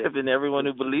alive, and everyone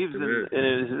who believes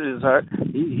in his heart,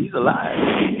 he's alive.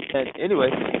 And anyway,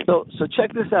 so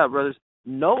check this out, brothers.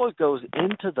 Noah goes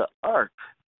into the ark,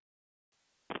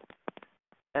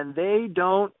 and they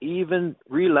don't even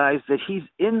realize that he's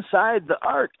inside the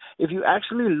ark. If you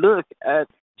actually look at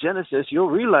Genesis, you'll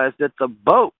realize that the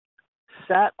boat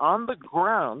sat on the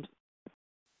ground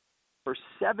for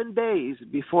 7 days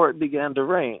before it began to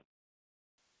rain.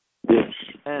 Yes.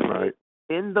 And right.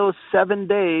 In those 7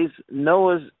 days,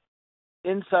 Noah's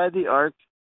inside the ark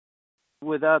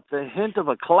without the hint of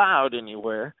a cloud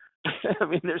anywhere. I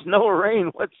mean, there's no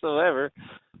rain whatsoever.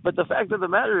 But the fact of the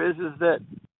matter is that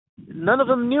none of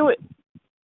them knew it.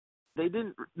 They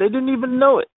didn't even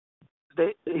know it.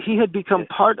 He had become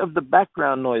part of the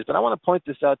background noise. But I want to point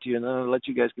this out to you, and then I'll let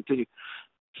you guys continue.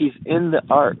 He's in the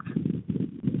ark.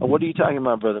 What are you talking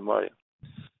about, Brother Mario?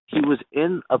 He was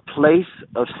in a place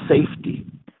of safety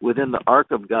within the ark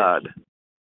of God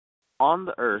on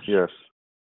the earth. Yes.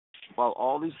 While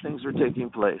all these things were taking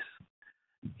place.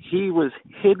 He was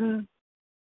hidden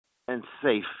and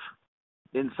safe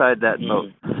inside that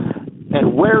boat.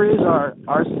 And where is our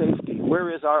safety?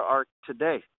 Where is our ark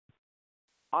today?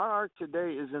 Our ark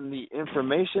today is in the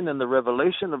information and the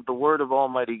revelation of the Word of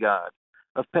Almighty God,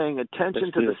 of paying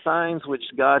attention to the signs which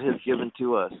God has given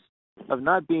to us, of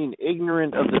not being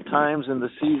ignorant of the times and the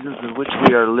seasons in which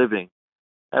we are living.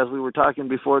 As we were talking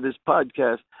before this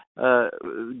podcast,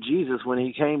 Jesus, when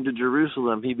he came to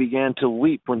Jerusalem, he began to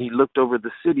weep when he looked over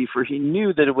the city, for he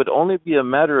knew that it would only be a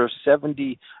matter of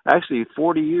 40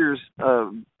 years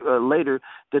later,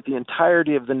 that the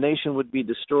entirety of the nation would be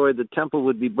destroyed, the temple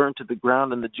would be burnt to the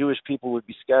ground, and the Jewish people would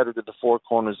be scattered to the four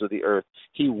corners of the earth.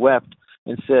 He wept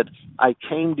and said, I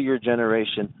came to your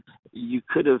generation. You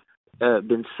could have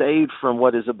been saved from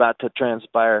what is about to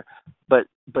transpire,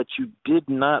 but you did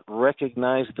not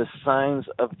recognize the signs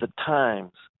of the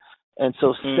times. And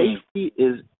so safety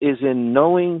is in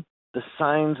knowing the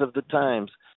signs of the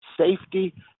times.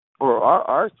 Safety, or our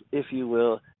ark, if you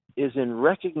will, is in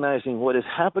recognizing what is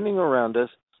happening around us,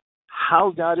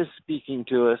 how God is speaking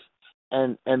to us,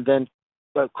 and then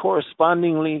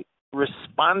correspondingly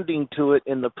responding to it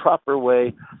in the proper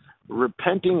way,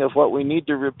 repenting of what we need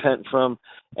to repent from,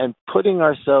 and putting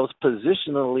ourselves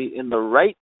positionally in the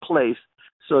right place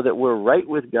so that we're right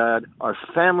with God, our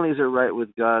families are right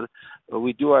with God,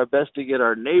 we do our best to get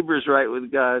our neighbors right with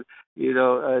God,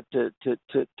 to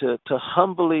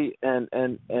humbly and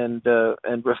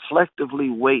reflectively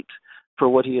wait for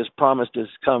what He has promised is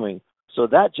coming. So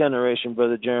that generation,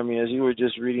 Brother Jeremy, as you were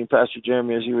just reading, Pastor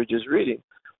Jeremy, as you were just reading,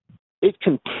 it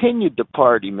continued to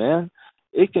party, man.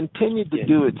 It continued to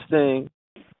do its thing,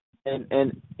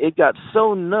 and it got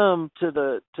so numb to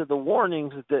the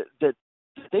warnings that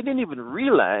they didn't even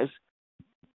realize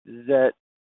that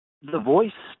the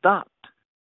voice stopped.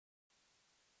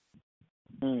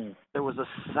 There was a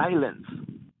silence.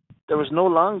 There was no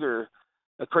longer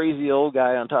a crazy old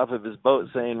guy on top of his boat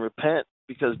saying, repent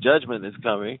because judgment is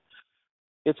coming.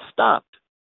 It stopped.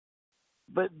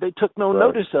 But they took no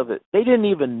notice of it. They didn't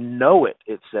even know it,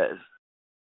 it says.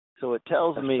 So it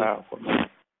tells me,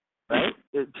 right?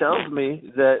 It tells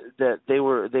me that they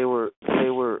were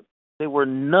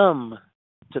numb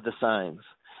to the signs.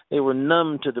 They were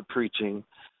numb to the preaching.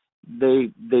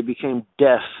 They became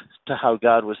deaf to how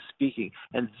God was speaking.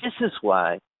 And this is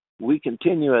why we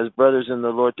continue as brothers in the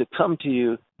Lord to come to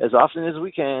you as often as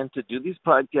we can to do these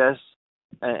podcasts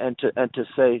and to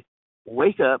say,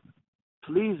 wake up,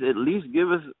 please at least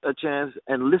give us a chance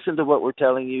and listen to what we're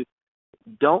telling you.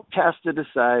 Don't cast it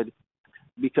aside,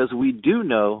 because we do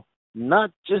know, not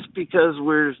just because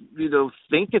we're,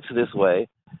 think it's this way,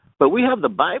 but we have the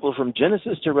Bible from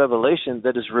Genesis to Revelation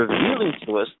that is revealing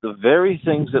to us the very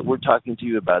things that we're talking to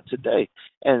you about today,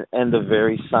 and the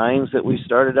very signs that we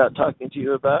started out talking to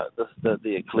you about,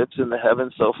 the eclipse in the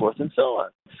heavens, so forth and so on.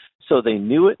 So they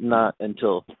knew it not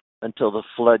until the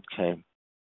flood came.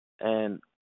 And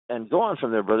go on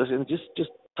from there, brothers, and just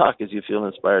talk as you feel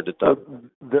inspired to talk.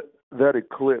 That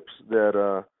eclipse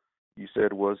that you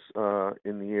said was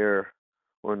in the air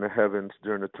or in the heavens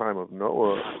during the time of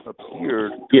Noah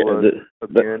appeared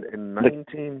again in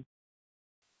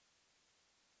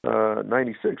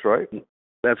 1996, right?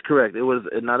 That's correct. It was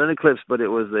not an eclipse, but it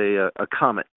was a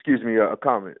comet. Excuse me, a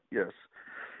comet. Yes,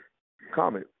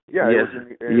 comet. Yeah, yes.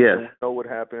 And we know what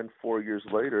happened 4 years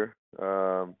later.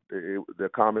 The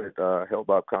comet,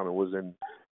 Hale-Bopp comet, was in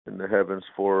the heavens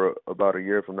for about a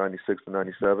year, from 96 to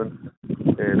 97.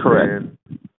 And correct. In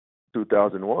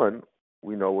 2001,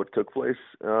 we know what took place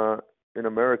in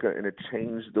America, and it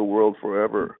changed the world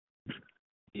forever.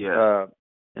 Yeah.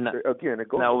 Again, it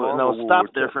goes now stop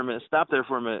there for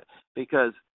a minute,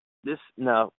 because this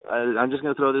now, I'm just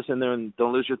going to throw this in there and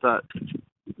don't lose your thought.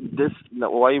 This, no,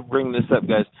 why you bring this up,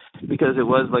 guys? Because it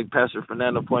was, like Pastor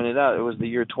Fernando pointed out, it was the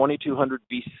year 2200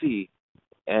 BC,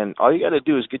 and all you got to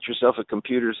do is get yourself a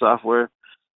computer software.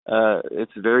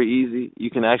 It's very easy. You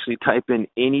can actually type in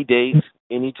any date,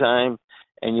 any time,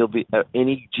 and you'll be at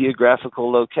any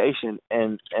geographical location,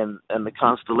 and the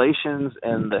constellations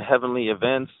and the heavenly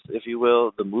events, if you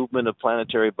will, the movement of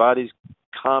planetary bodies,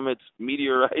 comets,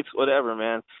 meteorites, whatever,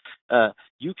 man.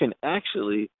 You can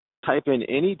actually type in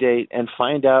any date and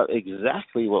find out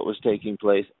exactly what was taking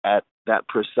place at that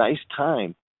precise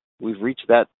time. We've reached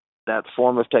that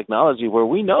form of technology where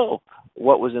we know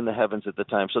what was in the heavens at the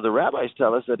time. So the rabbis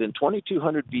tell us that in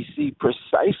 2200 BC,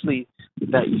 precisely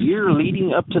that year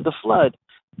leading up to the flood,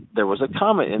 there was a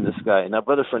comet in the sky. Now,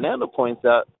 Brother Fernando points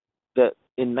out that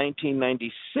in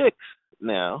 1996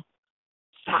 now,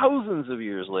 thousands of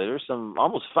years later, some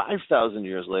almost 5,000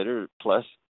 years later, plus,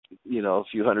 a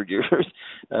few hundred years,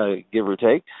 give or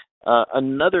take,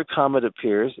 another comet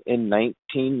appears in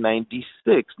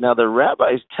 1996. Now, the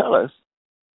rabbis tell us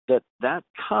that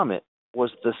comet was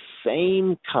the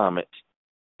same comet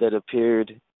that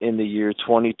appeared in the year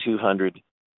 2200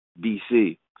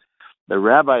 BC. The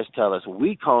rabbis tell us,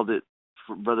 we called it,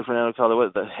 Brother Fernando called it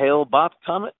what, the Hale-Bopp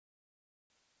comet?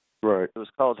 Right. It was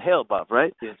called Hale-Bopp,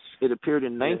 right? Yes. It appeared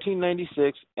in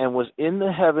 1996 and was in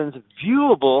the heavens,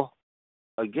 viewable.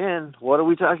 Again, what are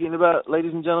we talking about,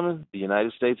 ladies and gentlemen? The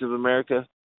United States of America,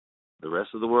 the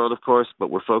rest of the world, of course, but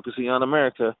we're focusing on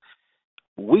America.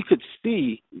 We could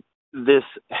see this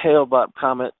Hale-Bopp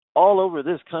comet all over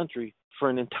this country for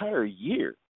an entire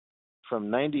year. From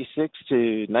 96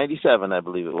 to 97, I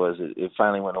believe it was, it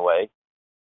finally went away.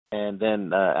 And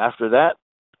then after that,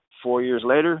 4 years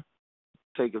later,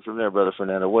 take it from there, Brother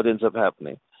Fernando. What ends up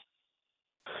happening?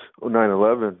 Well,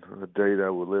 9/11, a day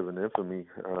that would live in infamy,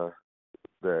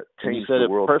 that changed the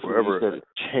world forever. You said it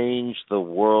changed the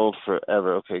world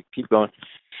forever. Okay, keep going.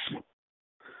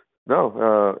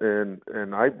 No,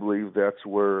 and I believe that's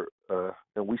where,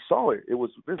 and we saw it. It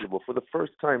was visible for the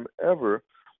first time ever.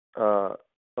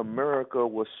 America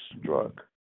was struck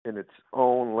in its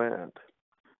own land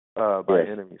by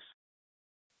enemies.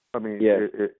 I mean,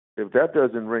 if that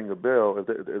doesn't ring a bell, if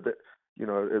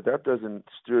that doesn't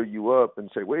stir you up and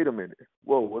say, wait a minute,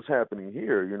 whoa, what's happening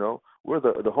here? We're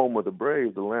the home of the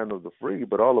brave, the land of the free,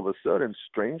 but all of a sudden,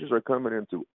 strangers are coming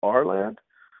into our land.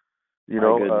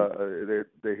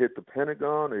 They hit the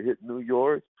Pentagon, they hit New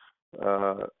York,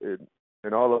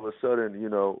 and all of a sudden,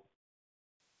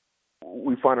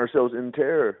 we find ourselves in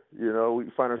terror.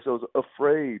 We find ourselves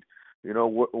afraid.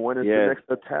 When is the next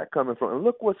attack coming from? And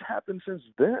look what's happened since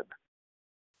then.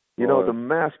 The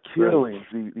mass killings,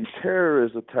 the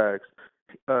terrorist attacks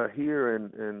here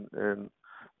and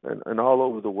all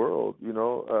over the world. And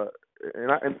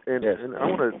I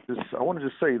want to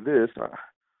just say this.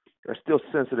 I still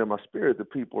sense it in my spirit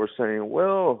that people are saying,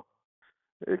 well,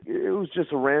 it was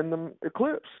just a random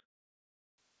eclipse.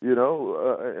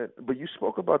 But you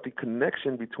spoke about the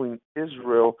connection between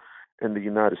Israel and the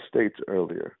United States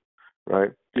earlier,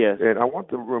 right? Yes. And I want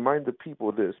to remind the people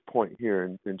of this point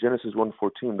here. In Genesis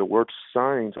 1:14, the word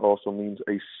signs also means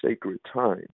a sacred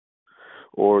time.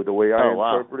 Or the way I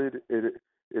interpret it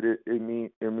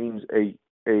means a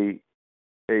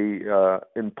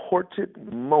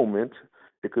important moment.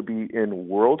 It could be in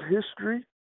world history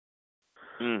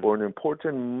or an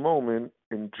important moment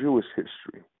in Jewish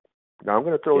history. Now, I'm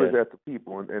going to throw this at the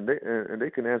people, and they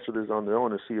can answer this on their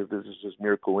own and see if this is just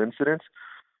mere coincidence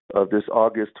of this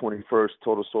August 21st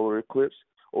total solar eclipse,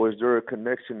 or is there a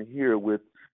connection here with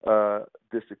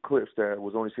this eclipse that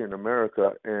was only seen in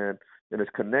America and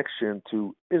its connection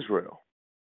to Israel?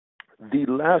 The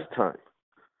last time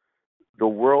the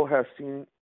world has seen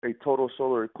a total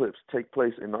solar eclipse take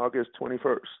place in August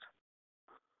 21st,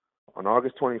 on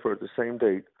August 21st, the same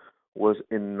date, was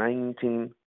in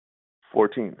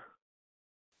 1914.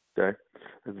 Okay,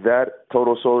 that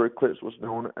total solar eclipse was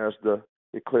known as the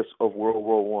eclipse of World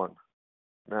War One.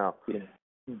 Now,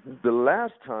 the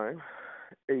last time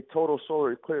a total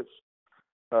solar eclipse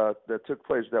that took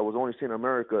place that was only seen in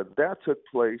America, that took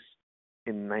place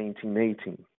in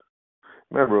 1918.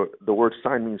 Remember, the word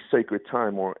sign means sacred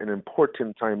time or an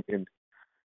important time in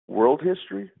world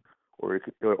history, or as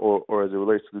it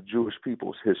relates to the Jewish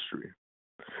people's history.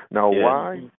 Now,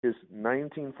 why is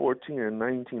 1914 and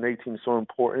 1918 so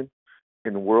important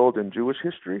in world and Jewish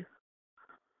history?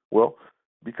 Well,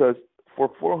 because for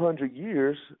 400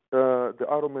 years, the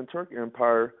Ottoman Turk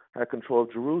Empire had control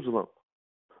of Jerusalem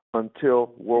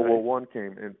until World War One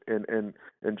came,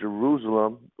 and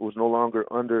Jerusalem was no longer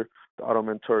under the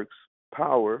Ottoman Turks'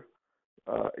 power,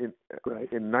 in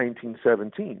Right. in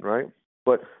 1917, right?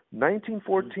 But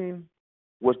 1914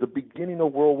 was the beginning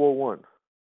of World War One.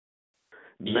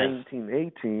 Yes.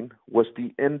 1918 was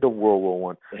the end of World War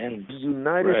One. And The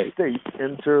United right. States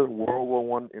entered World War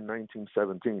One in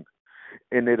 1917,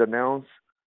 and it announced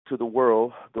to the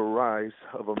world the rise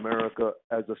of America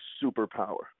as a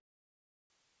superpower.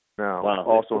 Now, Wow.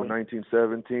 also in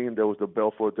 1917, there was the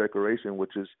Balfour Declaration,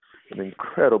 which is an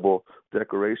incredible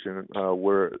declaration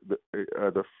where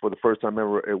for the first time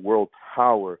ever a world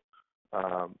power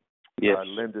Yes.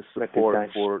 lended support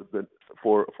Recognized.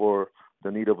 for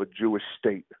the need of a Jewish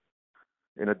state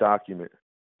in a document.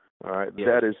 All right, Yes.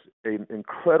 that is an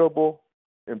incredible,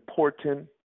 important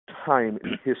time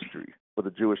in history for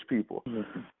the Jewish people.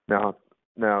 Mm-hmm. Now,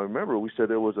 remember we said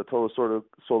there was a total sort of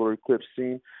solar eclipse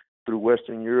seen through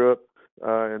Western Europe,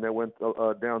 and that went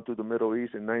down through the Middle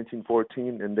East in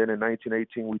 1914, and then in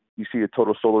 1918 we see a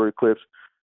total solar eclipse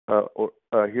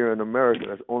here in America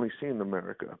that's only seen in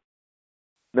America.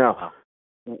 Now,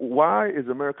 why is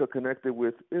America connected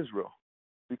with Israel?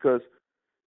 Because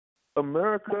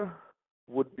America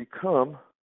would become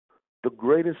the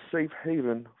greatest safe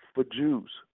haven for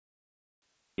Jews.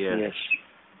 Yes.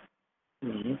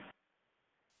 Mm-hmm.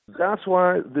 That's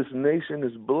why this nation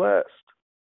is blessed.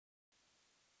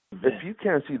 If you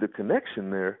can't see the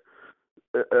connection there,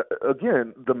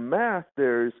 again, the math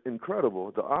there is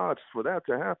incredible. The odds for that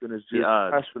to happen is just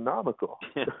astronomical.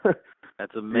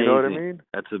 That's amazing. You know what I mean?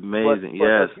 That's amazing.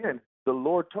 Yes. But again, the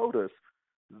Lord told us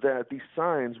that these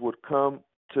signs would come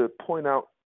to point out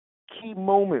key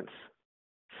moments,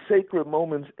 sacred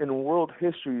moments in world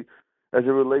history as it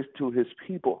relates to His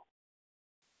people.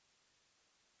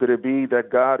 Could it be that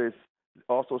God is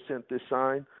also sent this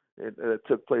sign? It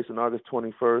took place on August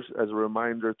 21st as a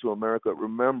reminder to America.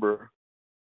 Remember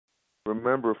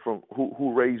from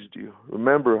who raised you.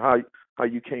 Remember how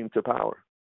you came to power.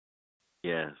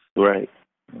 Yes. Right.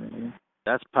 Mm-hmm.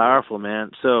 That's powerful,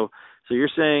 man. So you're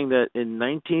saying that in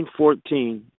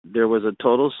 1914 there was a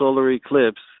total solar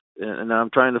eclipse, and I'm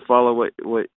trying to follow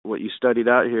what you studied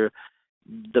out here.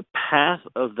 The path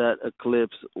of that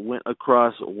eclipse went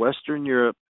across Western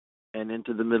Europe and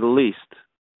into the Middle East.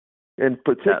 In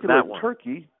particular,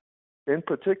 Turkey.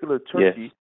 Yes.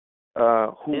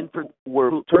 Who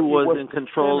was in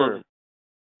control of?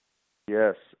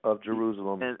 Yes, of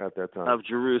Jerusalem at that time. Of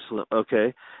Jerusalem,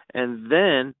 okay. And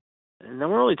then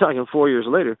we're only talking 4 years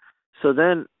later. So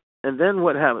then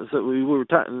what happened? So we were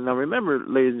talking. Now remember,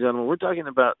 ladies and gentlemen, we're talking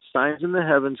about signs in the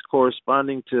heavens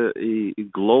corresponding to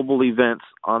global events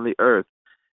on the earth,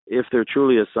 if they're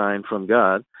truly a sign from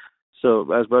God.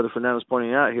 So as Brother Fernando's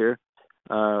pointing out here,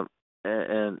 and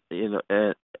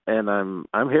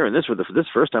I'm hearing this for this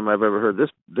first time I've ever heard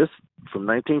this from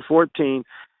 1914.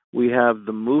 We have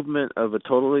the movement of a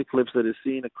total eclipse that is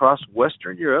seen across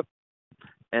Western Europe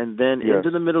and then into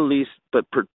the Middle East, but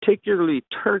particularly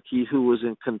Turkey, who was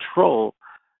in control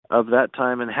of that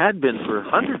time and had been for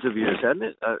hundreds of years, hadn't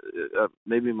it?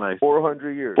 Maybe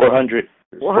 400 years.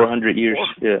 400 years.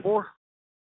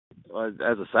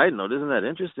 As a side note, isn't that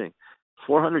interesting?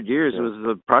 400 years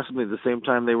was approximately the same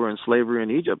time they were in slavery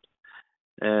in Egypt.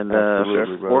 And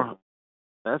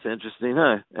that's interesting,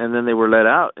 huh? And then they were let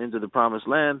out into the Promised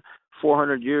Land.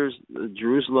 400 years,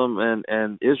 Jerusalem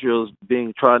and Israel's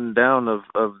being trodden down of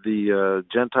the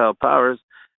Gentile powers.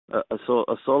 A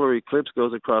solar eclipse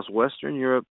goes across Western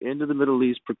Europe into the Middle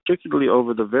East, particularly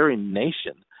over the very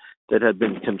nation that had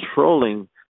been controlling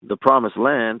the Promised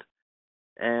Land.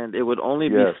 And it would only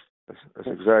be that's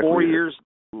exactly 4 years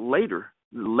later,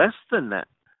 less than that,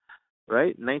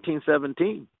 right?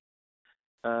 1917,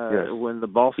 when the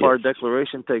Balfour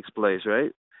Declaration takes place,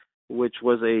 right? Which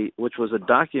was a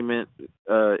document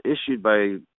issued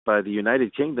by the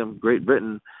United Kingdom, Great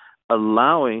Britain,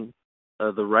 allowing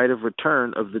the right of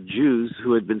return of the Jews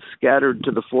who had been scattered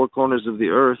to the four corners of the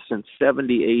earth since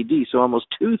 70 A.D. So almost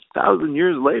 2,000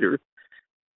 years later,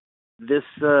 this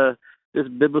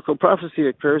biblical prophecy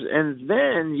occurs, and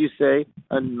then you say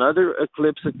another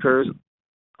eclipse occurs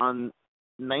on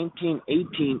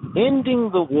 1918, ending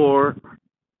the war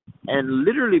and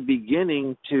literally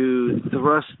beginning to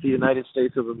thrust the United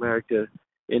States of America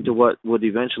into what would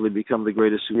eventually become the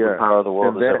greatest superpower the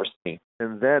world has ever seen.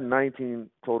 And that 19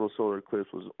 total solar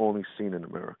eclipse was only seen in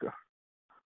America.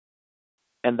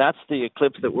 And that's the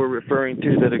eclipse that we're referring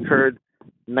to that occurred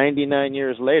 99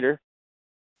 years later.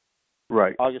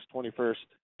 Right. August 21st,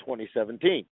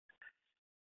 2017.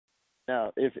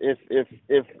 Now,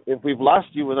 if we've lost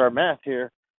you with our math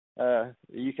here,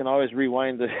 you can always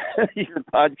rewind your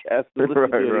podcast and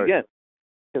listen to it again,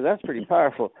 because that's pretty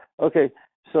powerful. Okay,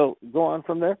 so go on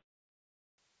from there.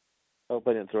 I hope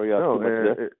I didn't throw you off too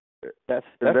much there. That's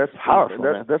and powerful,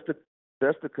 man.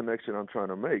 that's the connection I'm trying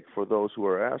to make for those who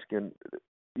are asking.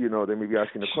 You know, they may be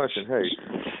asking the question, hey,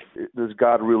 does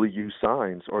God really use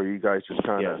signs, or are you guys just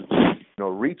kind of,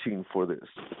 reaching for this?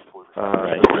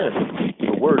 Again,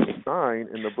 the word sign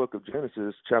in the book of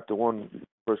Genesis, chapter 1,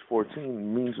 verse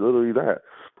 14, means literally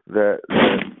that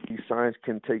these signs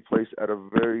can take place at a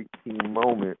very key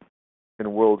moment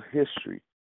in world history,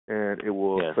 and it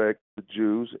will affect the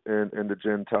Jews and the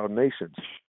Gentile nations.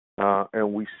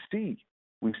 And we see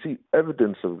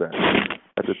evidence of that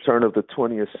at the turn of the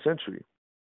 20th century.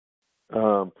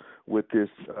 With this,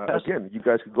 again, you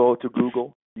guys could go to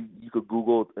Google. You could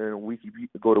Google and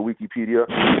go to Wikipedia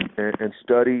and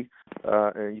study,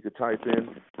 and you could type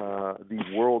in the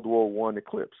World War One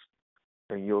eclipse,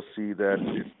 and you'll see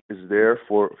that it's there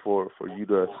for you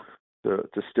to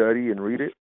study and read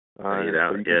it. So you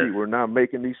can see we're not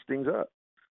making these things up.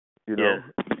 You know.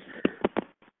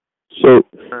 Yeah. So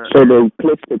the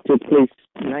eclipse that took place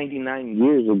 99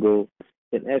 years ago,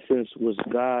 in essence, was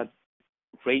God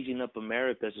raising up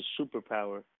America as a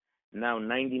superpower. Now,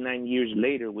 99 years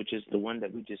later, which is the one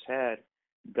that we just had,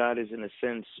 God is in a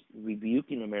sense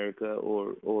rebuking America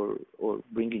or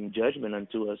bringing judgment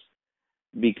unto us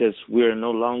because we are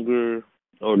no longer,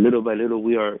 or little by little,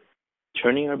 we are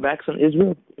turning our backs on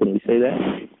Israel. Can we say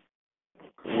that?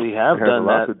 We have done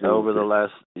that over the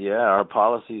last. Yeah, our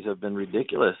policies have been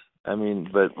ridiculous. I mean,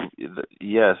 but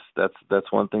yes,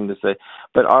 that's one thing to say.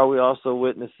 But are we also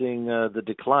witnessing the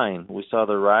decline? We saw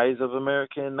the rise of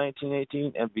America in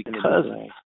 1918, and because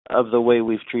of the way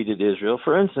we've treated Israel,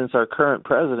 for instance, our current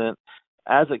president,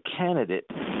 as a candidate,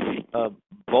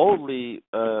 boldly,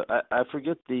 I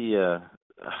forget the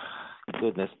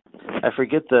I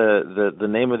forget the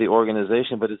name of the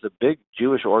organization, but it's a big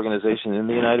Jewish organization in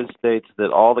the United States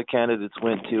that all the candidates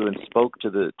went to and spoke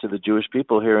to the Jewish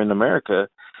people here in America.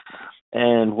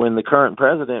 And when the current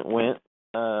president went,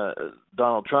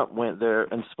 Donald Trump went there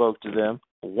and spoke to them.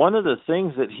 One of the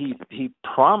things that he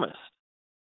promised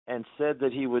and said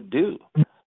that he would do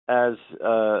as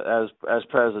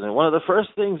president, one of the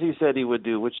first things he said he would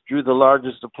do, which drew the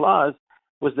largest applause,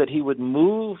 was that he would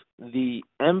move the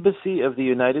embassy of the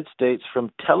United States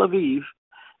from Tel Aviv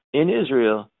in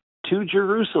Israel to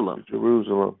Jerusalem.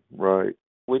 Jerusalem, right?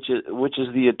 Which is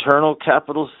the eternal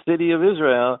capital city of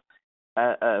Israel.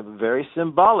 Very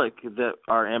symbolic that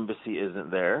our embassy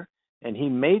isn't there, and he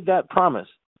made that promise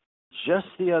just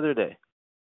the other day.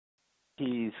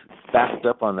 He's backed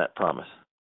up on that promise,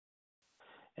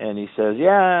 and he says,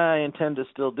 "Yeah, I intend to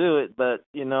still do it, but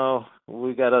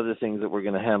we got other things that we're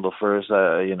going to handle first.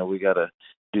 We got to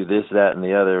do this, that, and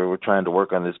the other. We're trying to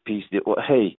work on this peace deal." Well,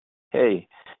 hey,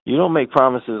 you don't make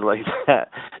promises like that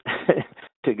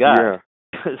to God,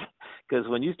 because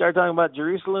when you start talking about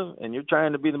Jerusalem and you're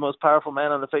trying to be the most powerful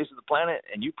man on the face of the planet,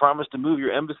 and you promise to move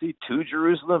your embassy to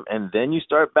Jerusalem, and then you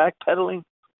start backpedaling,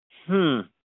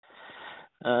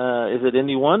 is it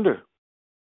any wonder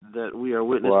that we are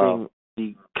witnessing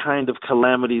the kind of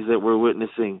calamities that we're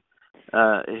witnessing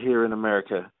here in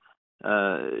America?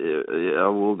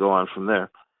 We'll go on from there.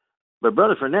 But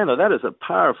Brother Fernando, that is a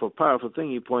powerful, powerful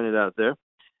thing you pointed out there.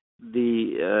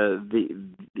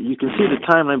 You can see the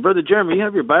timeline. Brother Jeremy, you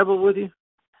have your Bible with you?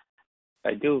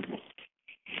 I do.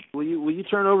 Will you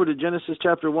turn over to Genesis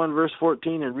chapter 1, verse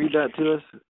 14 and read that to us?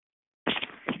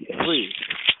 Yes. Please.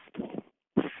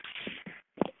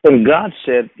 And God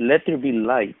said, "Let there be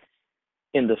light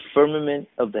in the firmament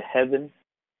of the heaven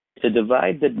to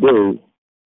divide the day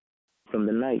from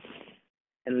the night,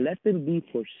 and let them be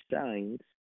for signs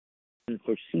and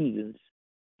for seasons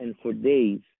and for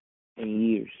days and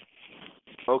years."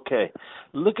 Okay,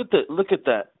 look at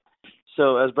that.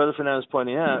 So, as Brother Fernando is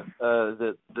pointing out,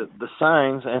 the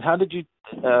signs, and how did you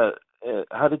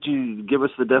give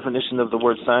us the definition of the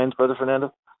word signs, Brother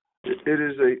Fernando? It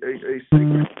is a sacred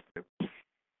time.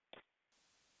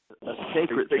 A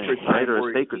sacred time,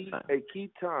 or a sacred time.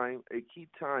 A key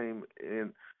time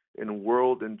in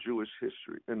world and Jewish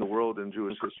history. In the world and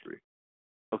Jewish history.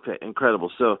 Okay,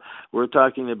 incredible. So we're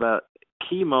talking about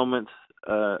key moments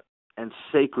and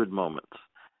sacred moments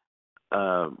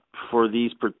for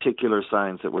these particular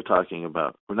signs that we're talking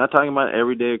about. We're not talking about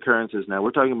everyday occurrences now.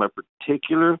 We're talking about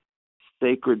particular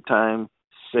sacred time,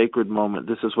 sacred moment.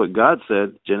 This is what God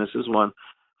said, Genesis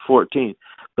 1:14.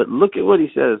 But look at what he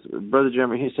says, Brother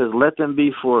Jeremy. He says, "Let them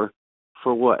be for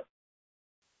what?"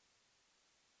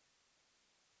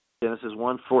 Genesis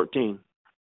 1:14.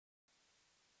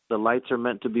 The lights are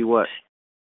meant to be what?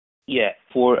 Yeah,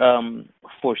 for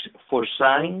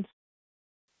signs,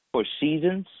 for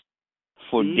seasons,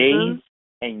 for days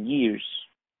and years.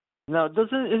 Now,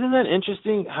 isn't that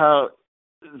interesting how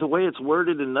the way it's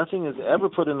worded, and nothing is ever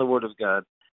put in the Word of God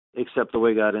except the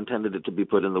way God intended it to be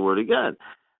put in the Word of God.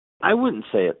 I wouldn't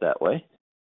say it that way.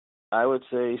 I would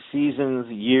say seasons,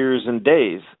 years, and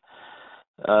days.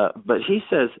 But he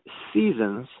says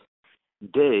seasons,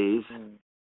 days,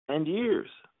 and years.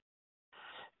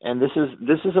 And this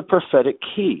is a prophetic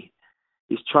key.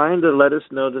 He's trying to let us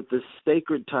know that this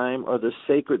sacred time or the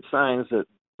sacred signs that,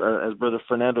 as Brother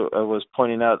Fernando was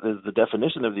pointing out, is the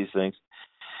definition of these things.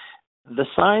 The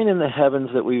sign in the heavens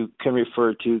that we can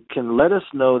refer to can let us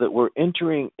know that we're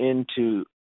entering into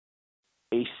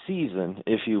a season,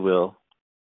 if you will,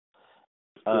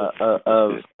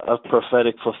 of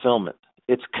prophetic fulfillment.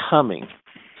 It's coming.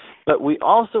 But we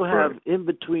also have in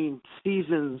between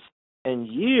seasons and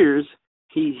years,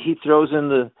 he throws in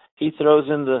the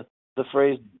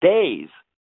phrase days,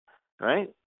 right?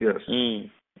 Yes.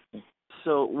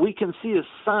 So we can see a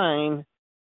sign.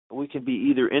 We can be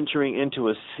either entering into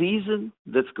a season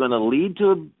that's going to lead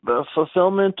to a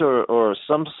fulfillment or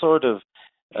some sort of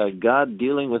God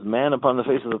dealing with man upon the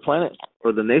face of the planet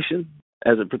or the nation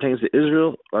as it pertains to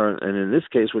Israel, and in this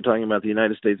case, we're talking about the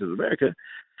United States of America.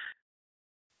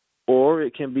 Or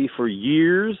it can be for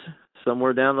years,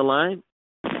 somewhere down the line.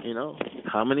 You know,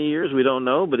 how many years, we don't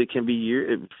know, but it can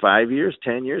be 5 years,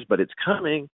 10 years, but it's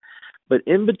coming. But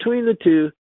in between the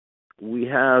two, we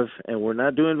have, and we're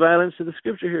not doing violence to the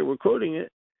scripture here, we're quoting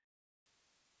it,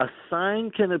 a sign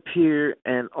can appear,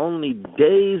 and only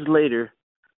days later,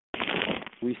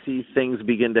 we see things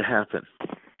begin to happen.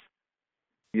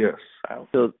 Yes.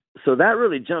 So that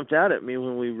really jumped out at me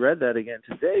when we read that again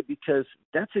today, because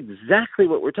that's exactly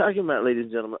what we're talking about, ladies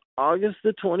and gentlemen. August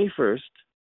the 21st,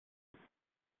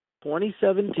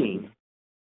 2017,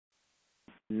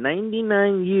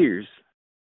 99 years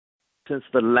since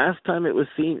the last time it was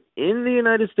seen in the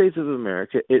United States of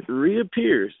America, it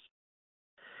reappears.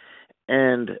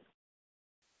 And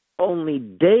only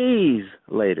days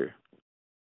later,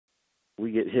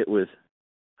 we get hit with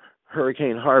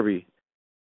Hurricane Harvey,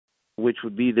 which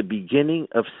would be the beginning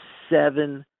of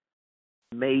 7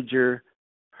 major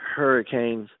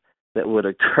hurricanes that would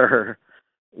occur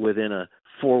within a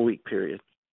 4-week period.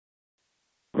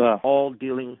 Wow. All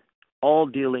dealing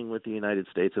with the United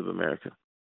States of America.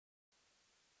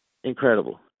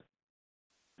 Incredible.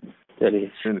 That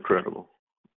is incredible.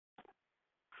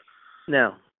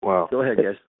 Now, wow. Go ahead,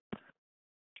 guys.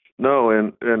 No,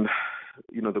 and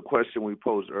you know, the question we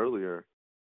posed earlier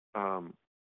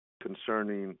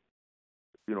concerning,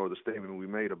 you know, the statement we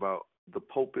made about the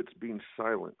pulpits being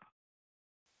silent.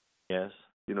 Yes.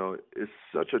 You know, it's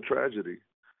such a tragedy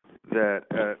that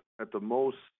at the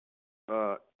most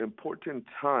important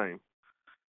time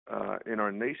in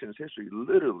our nation's history,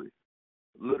 literally,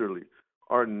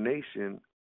 our nation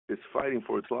is fighting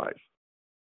for its life.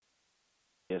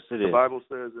 Yes, it the is. Bible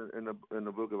says in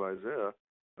the book of Isaiah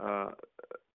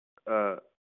that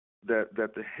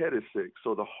the head is sick,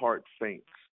 so the heart faints.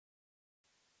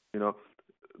 You know,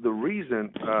 the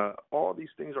reason all these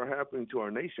things are happening to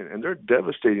our nation, and they're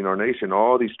devastating our nation.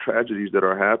 All these tragedies that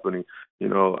are happening. You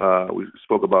know, we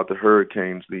spoke about the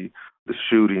hurricanes, the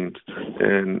shootings,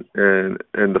 and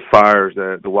the fires,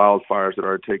 the wildfires that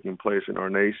are taking place in our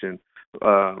nation.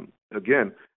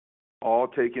 Again, all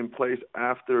taking place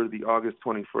after the August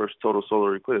 21st total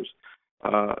solar eclipse.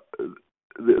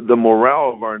 The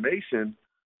morale of our nation,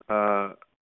 I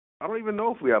don't even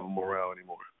know if we have a morale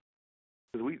anymore.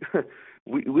 Because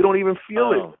we don't even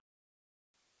feel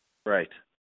it. Right.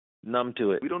 Numb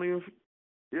to it. We don't even.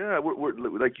 Yeah, we're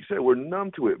like you said, we're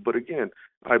numb to it. But again,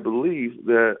 I believe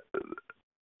that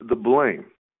the blame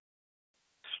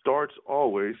starts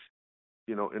always,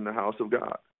 you know, in the house of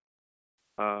God.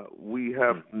 We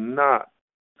have not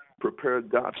prepared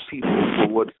God's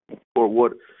people for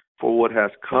what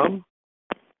has come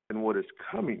and what is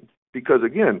coming. Because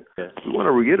again, we want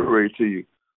to reiterate to you,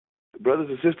 brothers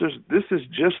and sisters, this is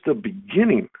just the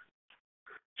beginning.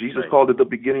 Jesus called it the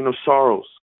beginning of sorrows.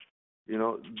 You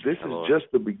know, this is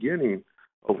just the beginning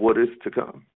of what is to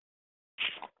come.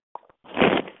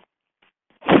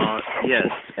 Yes.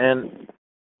 And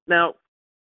now,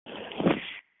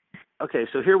 okay,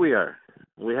 so here we are.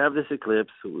 We have this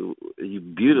eclipse. You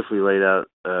beautifully laid out,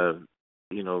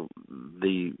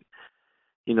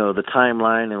 the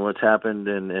timeline and what's happened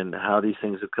and how these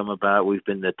things have come about. We've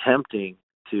been attempting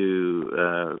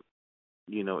to,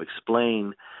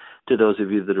 explain to those of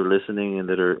you that are listening and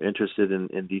that are interested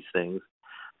in these things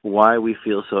why we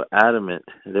feel so adamant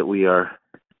that we are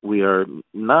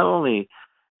not only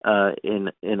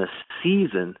in a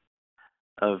season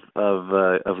of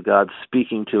God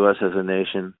speaking to us as a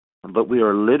nation, but we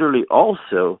are literally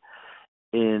also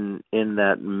in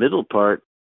that middle part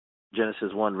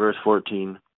Genesis 1, verse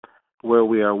 14, where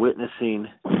we are witnessing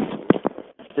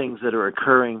things that are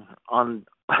occurring on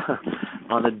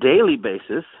on a daily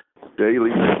basis. Daily.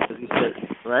 He said,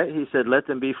 right? He said, let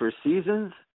them be for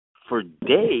seasons, for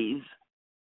days,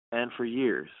 and for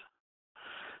years.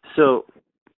 So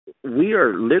we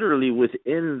are literally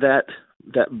within that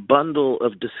bundle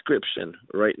of description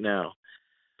right now.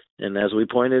 And as we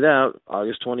pointed out,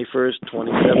 August 21st,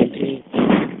 2017,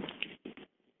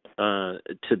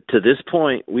 to this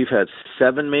point, we've had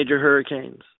 7 major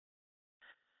hurricanes,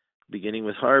 beginning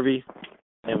with Harvey,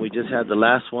 and we just had the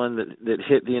last one that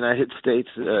hit the United States,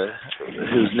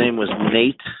 whose name was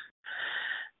Nate.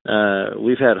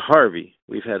 We've had Harvey,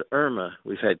 we've had Irma,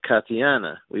 we've had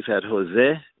Katiana, we've had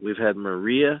Jose, we've had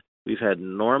Maria, we've had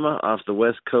Norma off the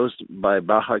west coast by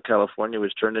Baja California,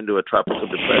 which turned into a tropical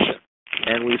depression,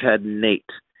 and we've had Nate.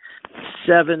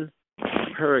 7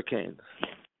 hurricanes,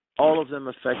 all of them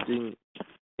affecting,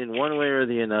 in one way or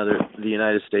the another, the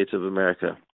United States of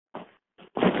America.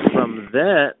 From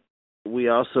that, we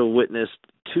also witnessed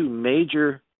 2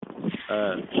 major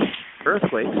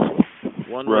earthquakes.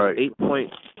 One was 8.2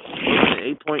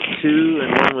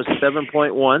 and one was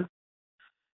 7.1.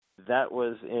 That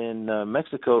was in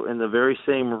Mexico, in the very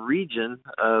same region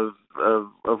of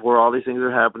where all these things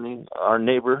are happening. Our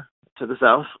neighbor to the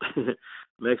south,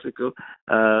 Mexico,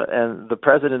 and the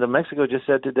president of Mexico just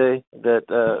said today that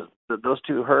those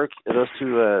two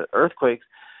earthquakes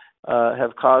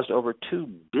have caused over $2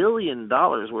 billion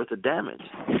worth of damage.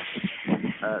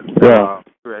 Wow.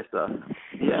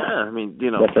 Yeah, I mean,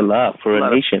 that's a lot for a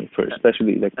nation, for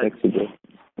especially like Mexico.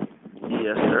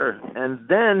 Yes, sir. And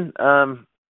then,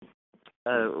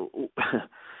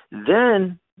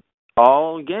 then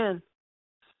all again,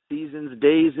 seasons,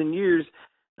 days, and years.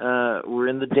 We're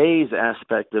in the days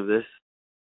aspect of this.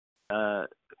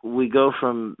 We go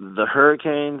from the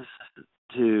hurricanes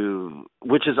to,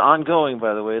 which is ongoing,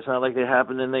 by the way. It's not like they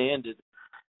happened and they ended.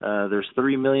 There's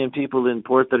 3 million people in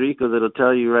Puerto Rico that'll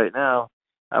tell you right now.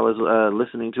 I was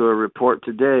listening to a report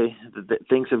today that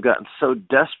things have gotten so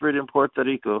desperate in Puerto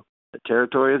Rico, the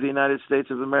territory of the United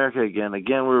States of America again.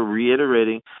 Again, we're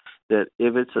reiterating that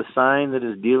if it's a sign that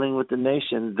is dealing with the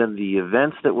nation, then the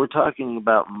events that we're talking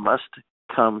about must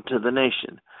come to the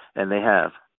nation. And they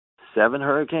have. 7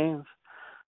 hurricanes?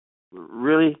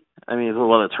 Really? I mean,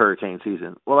 well, it's hurricane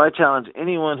season. Well, I challenge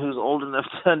anyone who's old enough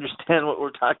to understand what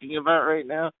we're talking about right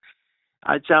now.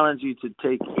 I challenge you to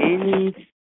take any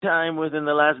time within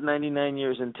the last 99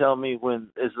 years and tell me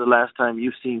when is the last time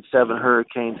you've seen 7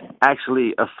 hurricanes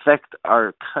actually affect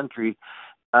our country,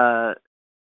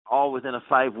 all within a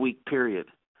 5-week period.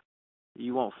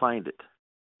 You won't find it.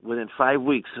 Within 5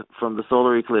 weeks from the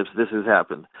solar eclipse, this has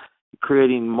happened,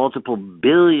 creating multiple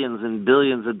billions and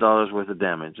billions of dollars worth of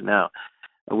damage. Now,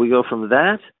 we go from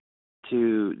that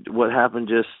to what happened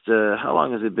just, how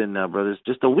long has it been now, brothers?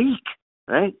 Just a week,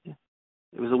 right?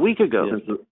 It was a week ago. Since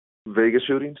the Vegas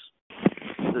shootings?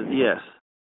 Yes.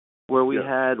 Where we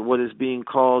had what is being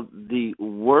called the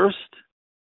worst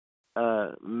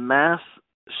mass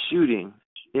shooting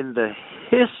in the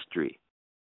history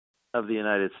of the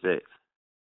United States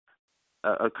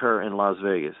occur in Las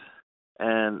Vegas.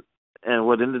 And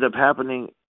what ended up happening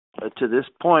to this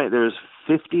point, there's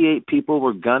 58 people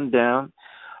were gunned down.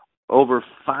 Over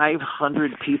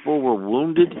 500 people were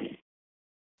wounded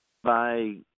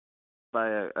by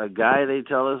a guy, they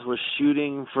tell us, was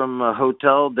shooting from a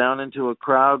hotel down into a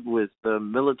crowd with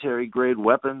military-grade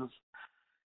weapons.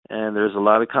 And there's a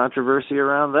lot of controversy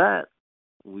around that.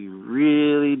 We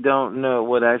really don't know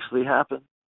what actually happened.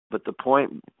 But the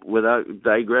point, without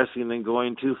digressing and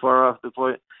going too far off the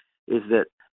point, is that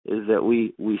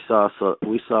we saw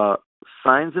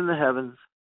signs in the heavens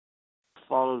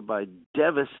followed by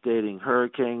devastating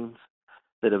hurricanes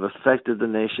that have affected the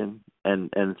nation,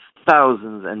 and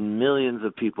thousands and millions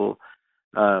of people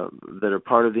that are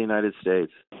part of the United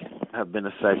States have been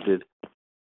affected,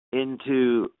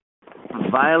 into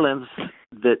violence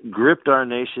that gripped our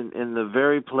nation in the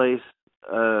very place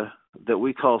that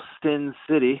we call Sin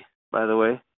City, by the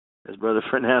way, as Brother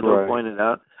Fernando pointed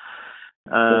out.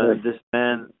 This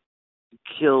man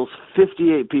kills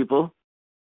 58 people,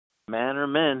 man or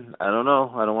men. I don't know.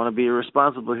 I don't want to be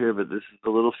irresponsible here, but this is a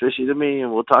little fishy to me,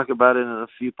 and we'll talk about it in a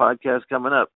few podcasts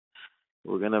coming up.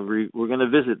 We're gonna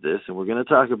visit this, and we're gonna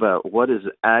talk about what is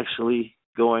actually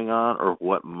going on or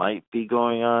what might be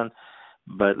going on.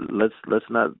 But let's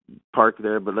not park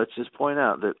there. But let's just point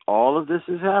out that all of this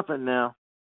has happened now,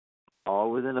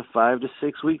 all within a 5 to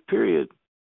 6 week period,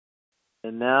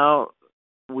 and now.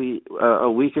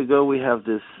 A week ago, we have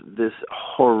this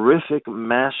horrific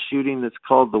mass shooting that's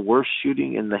called the worst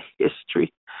shooting in the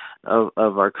history of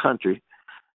our country.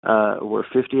 where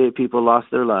 58 people lost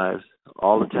their lives,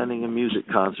 all attending a music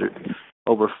concert.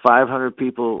 Over 500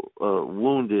 people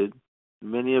wounded,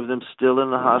 many of them still in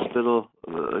the hospital,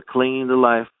 clinging to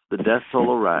life. The death toll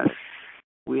will rise.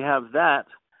 We have that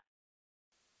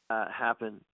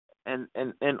happen, and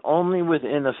only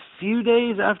within a few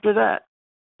days after that.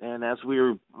 And as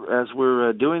we're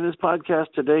doing this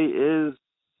podcast, today is,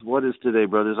 what is today,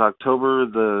 brothers? October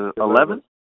the 11th?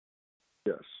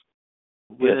 Yes.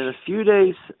 Within a few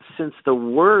days since the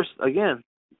worst, again,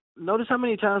 notice how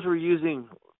many times we're using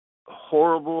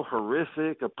horrible,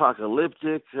 horrific,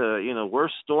 apocalyptic,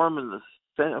 worst storm in the...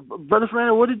 Brother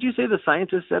Fernando, what did you say the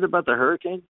scientists said about the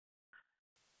hurricane?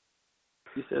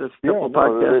 You said a couple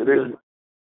podcasts ago.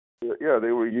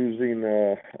 They were using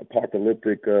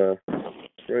apocalyptic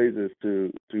phrases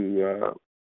to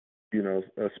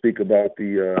speak about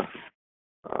the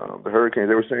hurricanes.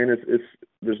 They were saying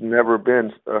there's never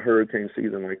been a hurricane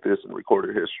season like this in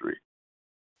recorded history.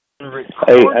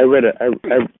 I read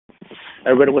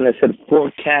it when I said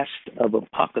forecast of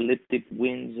apocalyptic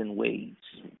winds and waves.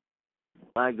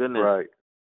 My goodness! Right.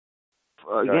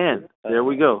 Again, there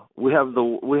we go. We have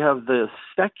the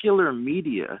secular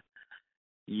media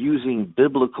using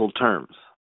biblical terms.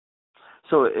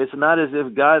 So it's not as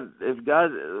if God,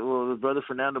 well, Brother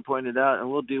Fernando pointed out,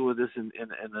 and we'll deal with this in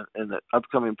the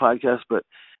upcoming podcast, but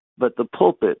the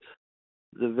pulpits,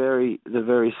 the very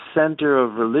center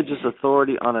of religious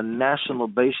authority on a national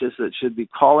basis that should be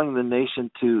calling the nation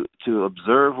to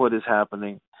observe what is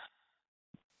happening,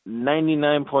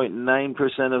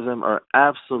 99.9% of them are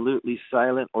absolutely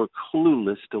silent or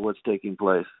clueless to what's taking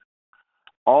place,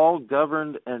 all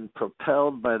governed and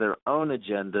propelled by their own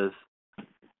agendas.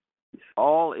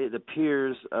 All, it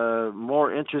appears,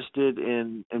 more interested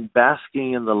in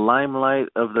basking in the limelight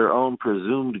of their own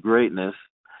presumed greatness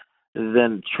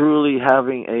than truly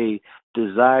having a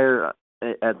desire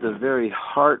at the very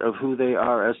heart of who they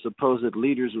are as supposed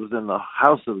leaders within the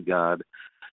house of God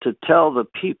to tell the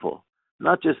people,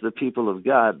 not just the people of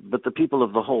God, but the people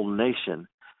of the whole nation,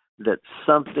 that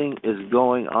something is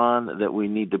going on that we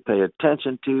need to pay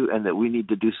attention to, and that we need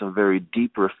to do some very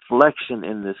deep reflection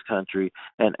in this country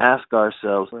and ask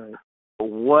ourselves, right,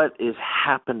 what is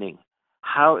happening?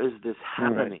 How is this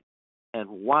happening? Right. And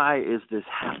why is this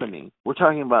happening? We're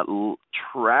talking about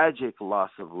tragic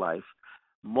loss of life,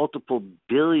 multiple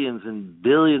billions and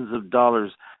billions of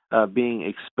dollars being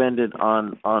expended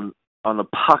on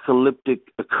apocalyptic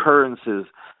occurrences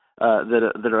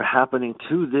that are happening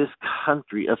to this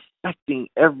country, affecting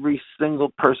every single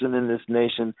person in this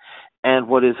nation. And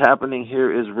what is happening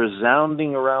here is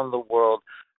resounding around the world.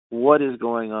 What is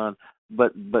going on?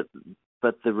 But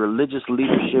the religious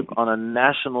leadership on a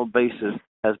national basis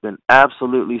has been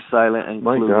absolutely silent and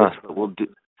clueless. But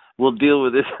we'll deal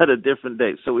with this at a different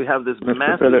date. So we have this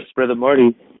massive... Brother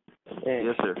Marty.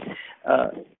 Yes, sir.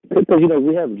 Because,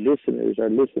 we have listeners. Our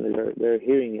listeners, they're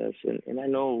hearing us. And I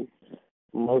know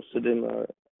most of them are,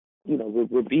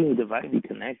 we're being divinely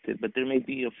connected, but there may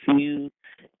be a few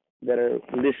that are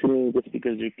listening just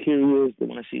because they're curious. They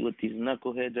want to see what these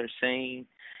knuckleheads are saying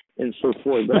and so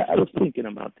forth. But I was thinking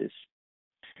about this.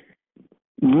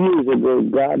 Years ago,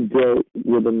 God dealt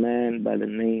with a man by the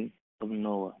name of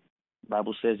Noah. The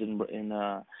Bible says in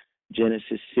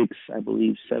Genesis 6, I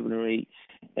believe, 7 or 8,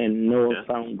 and Noah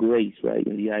found grace, right,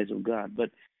 in the eyes of God.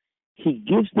 But he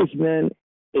gives this man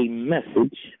a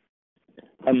message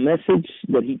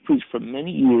that he preached for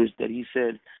many years, that he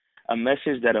said, a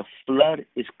message that a flood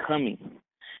is coming.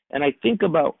 And I think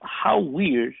about how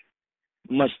weird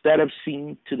must that have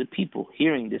seemed to the people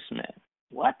hearing this man.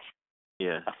 What?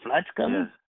 Yeah. A flood's coming?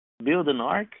 Yeah. Build an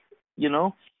ark? And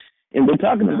we're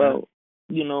talking about,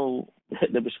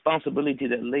 the responsibility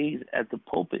that lays at the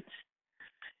pulpits.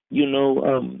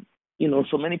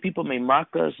 So many people may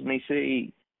mock us, may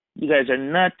say, you guys are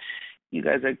nuts, you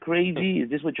guys are crazy, is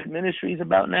this what your ministry is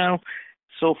about now?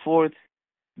 So forth.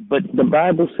 But the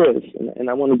Bible says, and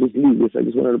I want to just leave this, I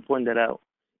just wanted to point that out,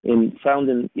 found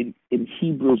in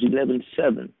Hebrews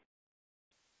 11:7.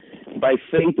 By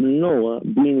faith Noah,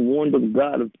 being warned of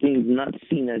God of things not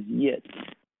seen as yet,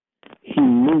 he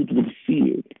moved with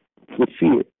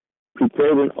fear,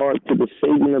 prepared an ark to the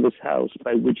saving of his house,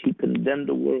 by which he condemned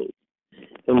the world,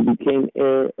 and became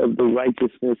heir of the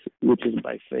righteousness which is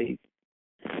by faith.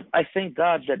 I thank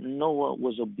God that Noah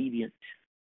was obedient.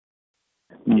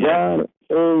 God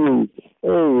always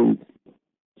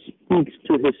speaks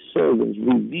to his servants,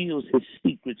 reveals his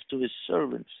secrets to his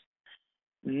servants.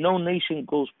 No nation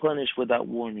goes punished without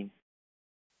warning.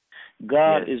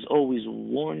 God is always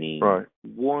warning, right,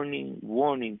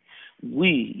 warning.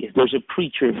 If there's a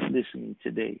preacher listening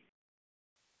today,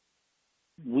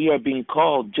 we are being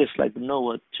called, just like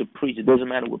Noah, to preach. It doesn't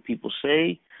matter what people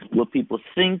say, what people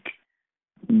think.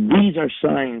 These are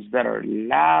signs that are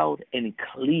loud and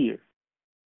clear,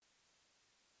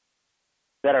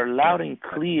 that are loud and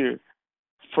clear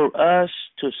for us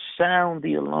to sound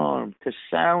the alarm, to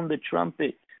sound the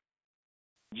trumpet.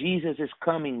 Jesus is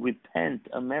coming. Repent,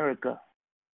 America.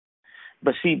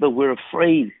 But we're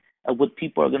afraid of what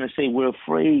people are going to say. We're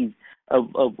afraid of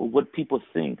what people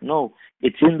think. No,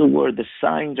 it's in the Word. The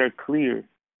signs are clear.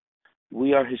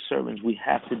 We are His servants. We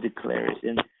have to declare it.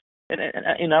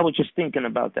 And I was just thinking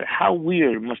about that. How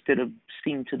weird must it have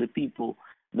seemed to the people,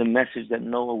 the message that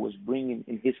Noah was bringing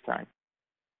in his time,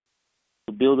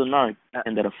 to build an ark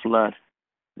and that a flood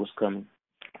was coming.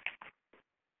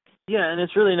 Yeah, and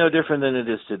it's really no different than it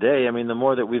is today. I mean, the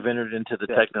more that we've entered into the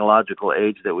technological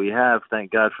age that we have,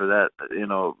 thank God for that.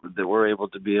 That we're able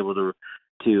to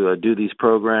do these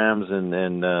programs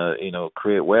and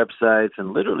create websites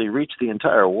and literally reach the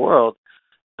entire world.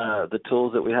 The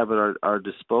tools that we have at our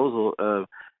disposal.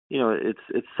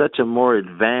 It's such a more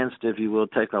advanced, if you will,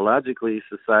 technologically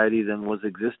society than was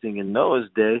existing in Noah's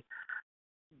day.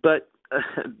 But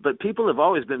people have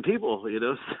always been people,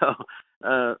 So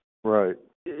right.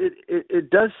 It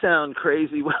does sound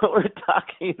crazy what we're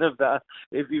talking about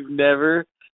if you've never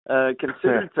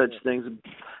considered such things.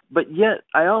 But yet,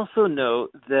 I also know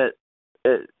that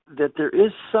there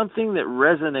is something that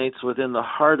resonates within the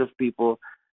heart of people.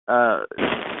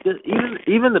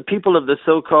 Even the people of the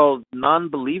so-called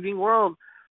non-believing world,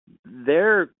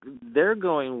 they're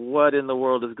going, what in the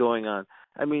world is going on?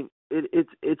 I mean,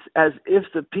 it's as if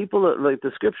the people, like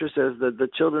the scripture says, that the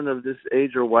children of this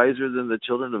age are wiser than the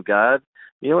children of God.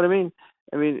 You know what I mean?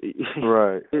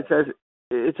 Right. It's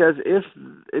as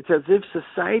if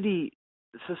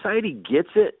society gets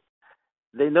it.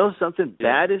 They know something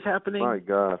bad is happening. My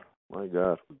God.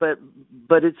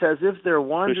 But it's as if they're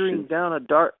wandering down a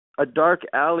dark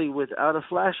alley without a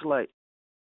flashlight.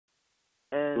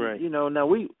 And now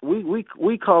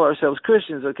we call ourselves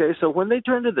Christians, okay? So when they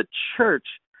turn to the church,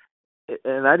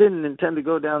 and I didn't intend to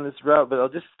go down this route, but I'll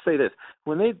just say this: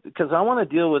 because I want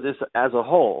to deal with this as a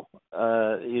whole,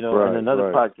 in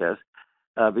another podcast,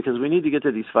 because we need to get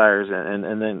to these fires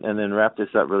and then wrap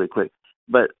this up really quick.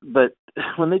 But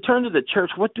when they turn to the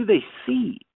church, what do they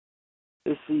see?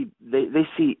 They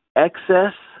see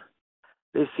excess.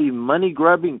 They see money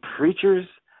grubbing preachers.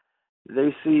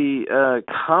 They see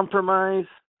compromise.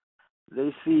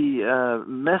 They see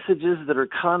messages that are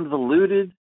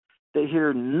convoluted. They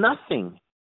hear nothing,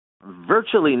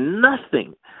 virtually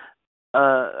nothing,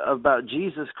 about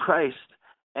Jesus Christ,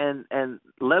 and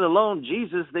let alone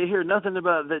Jesus. They hear nothing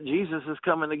about that Jesus is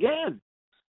coming again.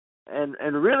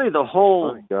 And really the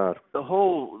whole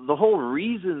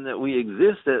reason that we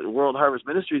exist at World Harvest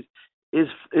Ministries is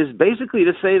basically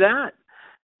to say that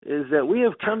we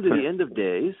have come to the end of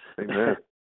days. Amen.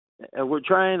 And we're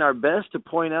trying our best to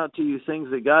point out to you things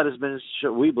that God has been,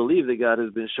 we believe that God has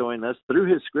been showing us through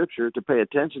His Scripture to pay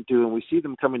attention to, and we see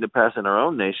them coming to pass in our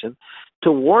own nation,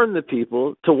 to warn the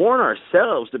people, to warn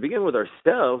ourselves, to begin with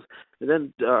ourselves, and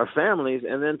then our families,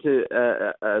 and then to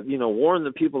warn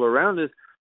the people around us.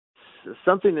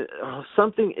 Something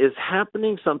is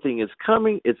happening. Something is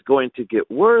coming. It's going to get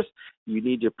worse. You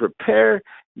need to prepare.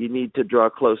 You need to draw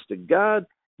close to God.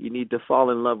 You need to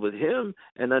fall in love with Him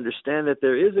and understand that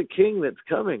there is a King that's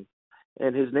coming,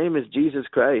 and His name is Jesus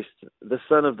Christ, the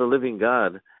Son of the living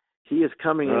God. He is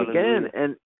coming again,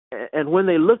 and when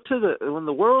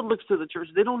the world looks to the church,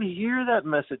 they don't hear that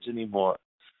message anymore.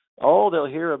 They'll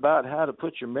hear about how to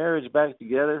put your marriage back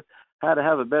together, how to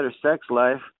have a better sex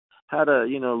life, how to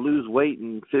lose weight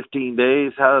in 15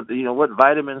 days, how what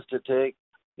vitamins to take.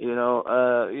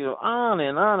 On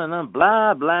and on,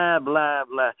 blah, blah, blah,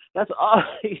 blah. That's all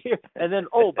I hear. And then,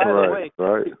 by the way,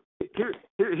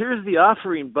 here's the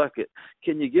offering bucket.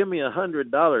 Can you give me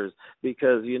 $100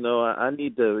 because I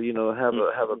need to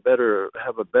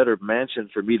have a better mansion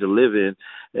for me to live in.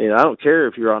 I don't care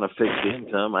if you're on a fixed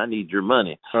income. I need your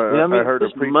money. I heard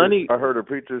a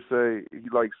preacher say he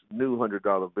likes new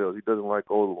 $100 bills. He doesn't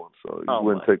like old ones, so he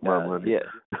wouldn't take my money. Yeah,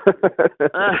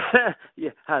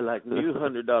 yeah, I like new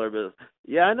 $100 bills.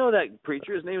 Yeah, I know that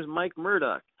preacher. His name is Mike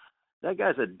Murdoch. That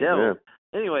guy's a devil. Yeah.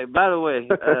 Anyway, by the way,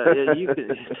 you can.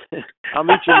 I'll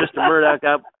meet you, Mr. Murdoch,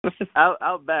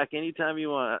 out back anytime you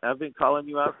want. I've been calling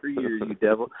you out for years, you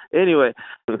devil. Anyway,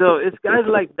 so it's guys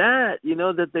like that,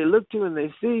 that they look to and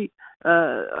they see,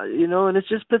 and it's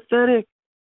just pathetic.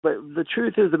 But the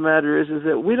truth of the matter is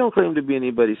that we don't claim to be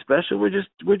anybody special. We're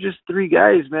just three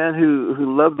guys, man, who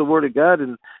love the Word of God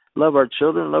and love our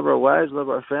children, love our wives, love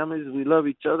our families. We love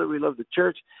each other. We love the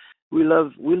church. We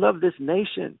love this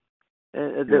nation.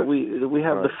 that we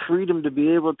have the freedom to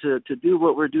be able to do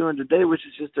what we're doing today, which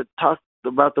is just to talk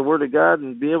about the Word of God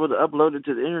and be able to upload it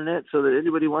to the internet so that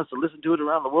anybody who wants to listen to it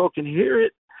around the world can hear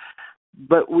it.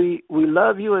 But we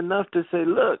love you enough to say,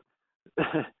 look,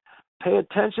 pay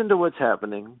attention to what's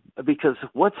happening, because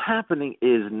what's happening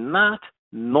is not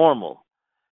normal.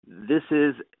 This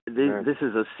is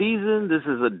a season, this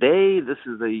is a day,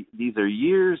 these are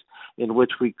years in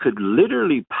which we could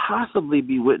literally possibly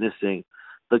be witnessing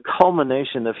the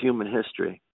culmination of human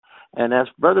history. And as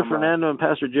Brother Fernando and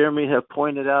Pastor Jeremy have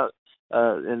pointed out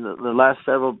in the last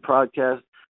several podcasts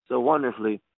so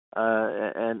wonderfully,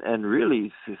 and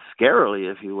really scarily,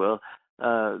 if you will,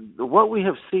 what we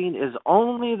have seen is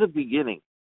only the beginning.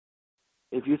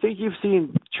 If you think you've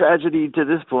seen tragedy to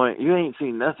this point, you ain't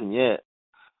seen nothing yet,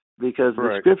 because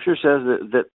the Scripture says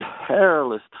that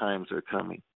perilous times are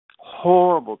coming.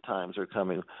 Horrible times are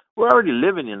coming. We're already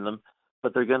living in them,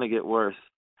 but they're going to get worse.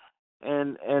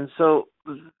 And so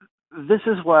this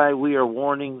is why we are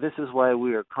warning. This is why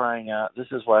we are crying out. This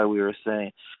is why we are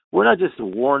saying, we're not just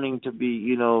warning to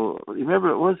be,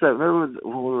 remember, what was that? Remember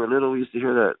when we were little, we used to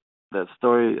hear that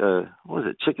story, what was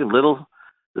it, Chicken Little?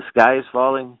 The sky is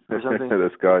falling or something?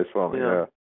 The sky is falling, yeah.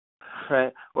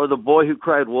 Right. Or the boy who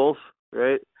cried wolf,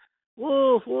 right?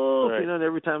 Wolf, wolf, right. And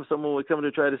every time someone would come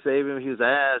to try to save him, he was,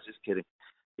 just kidding.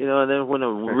 And then when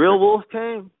a real wolf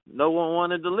came, no one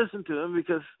wanted to listen to him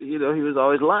because, he was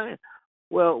always lying.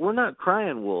 Well, we're not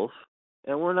crying wolf,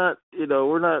 and we're not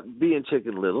being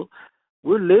Chicken Little.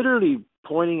 We're literally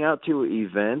pointing out to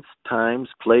events, times,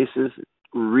 places,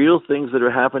 real things that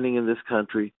are happening in this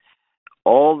country,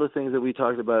 all the things that we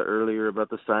talked about earlier about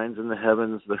the signs in the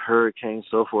heavens, the hurricanes,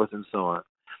 so forth and so on.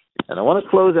 And I want to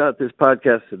close out this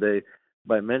podcast today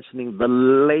by mentioning the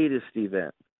latest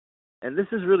event. And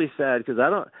this is really sad because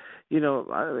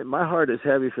my heart is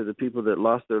heavy for the people that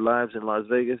lost their lives in Las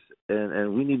Vegas,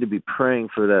 and we need to be praying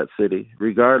for that city,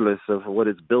 regardless of what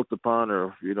it's built upon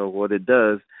or, what it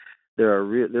does.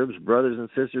 There's brothers and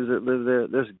sisters that live there.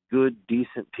 There's good,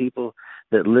 decent people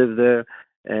that live there,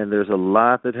 and there's a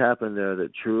lot that happened there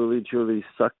that truly, truly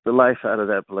sucked the life out of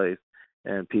that place,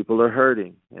 and people are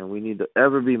hurting, and we need to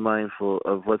ever be mindful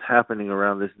of what's happening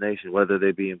around this nation, whether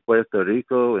they be in Puerto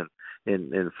Rico and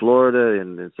in Florida,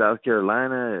 in South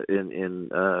Carolina, in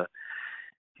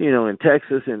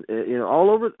Texas, and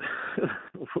all over.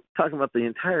 Talking about the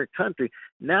entire country.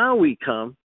 Now we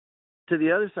come to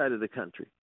the other side of the country,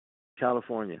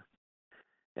 California,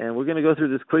 and we're going to go through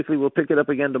this quickly. We'll pick it up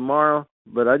again tomorrow,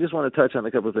 but I just want to touch on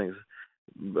a couple of things.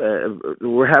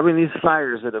 We're having these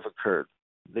fires that have occurred.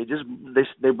 They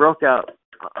broke out.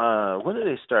 When did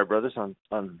they start, brothers? On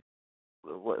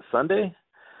what, Sunday?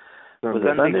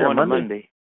 Sunday going to Monday.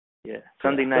 Yeah,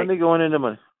 Sunday night. Sunday going into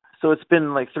Monday. So it's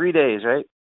been like 3 days, right?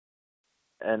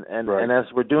 And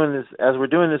as we're doing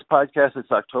this podcast,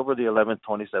 it's October the 11th,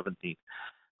 2017.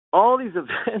 All these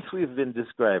events we've been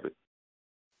describing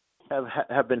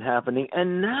have been happening,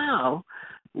 and now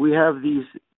we have these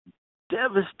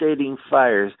devastating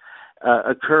fires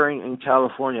occurring in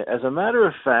California. As a matter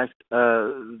of fact,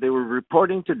 they were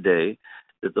reporting today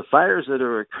that the fires that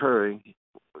are occurring,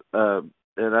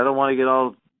 and I don't want to get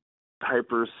all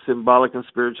hyper symbolic and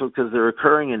spiritual, because they're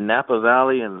occurring in Napa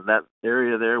Valley and that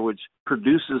area there, which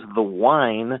produces the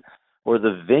wine or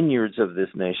the vineyards of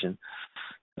this nation.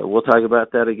 We'll talk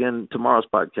about that again tomorrow's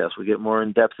podcast. We'll get more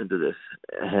in depth into this.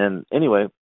 And anyway,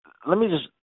 let me just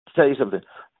tell you something.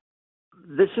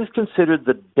 This is considered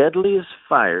the deadliest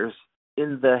fires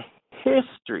in the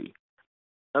history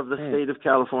of the state of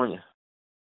California.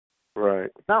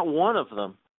 Right. Not one of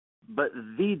them, but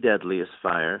the deadliest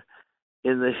fire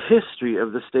in the history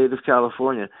of the state of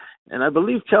California. And I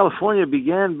believe California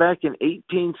began back in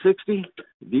 1860.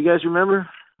 Do you guys remember?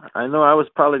 I know I was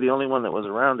probably the only one that was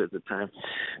around at the time.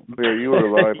 Yeah, you were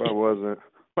alive. I wasn't.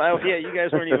 Well, yeah, you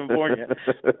guys weren't even born yet.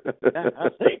 I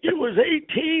think it was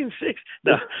 1860.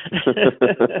 No.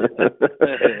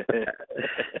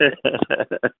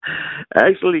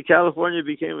 Actually, California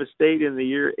became a state in the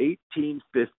year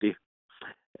 1850,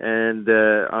 and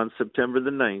on September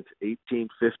the 9th,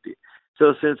 1850.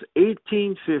 So since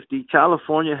 1850,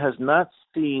 California has not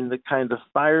seen the kind of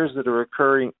fires that are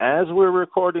occurring as we're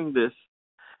recording this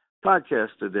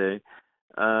podcast today.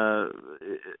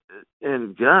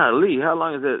 And golly, how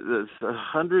long is that? That's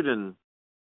 100 and,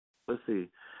 let's see,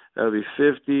 that would be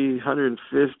 50,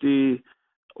 150,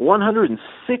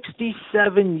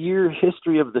 167-year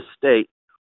history of the state.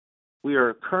 We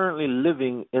are currently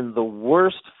living in the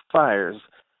worst fires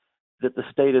that the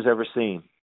state has ever seen.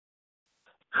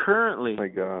 Currently, oh my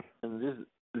God, and this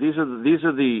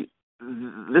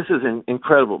is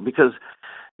incredible, because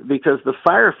because the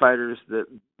firefighters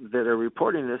that are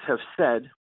reporting this have said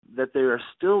that they are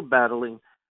still battling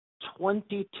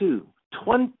 22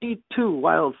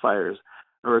 wildfires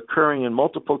are occurring in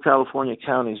multiple California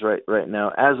counties right now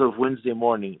as of Wednesday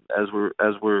morning as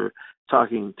we're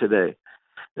talking today.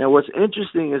 Now, what's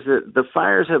interesting is that the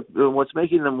fires what's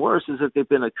making them worse is that they've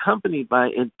been accompanied by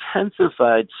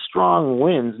intensified strong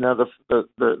winds. Now,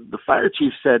 the fire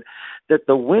chief said that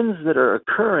the winds that are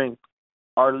occurring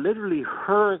are literally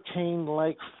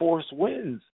hurricane-like force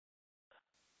winds.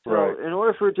 So Right. in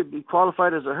order for it to be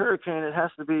qualified as a hurricane, it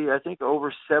has to be, I think,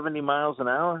 over 70 miles an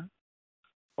hour.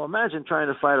 Well, imagine trying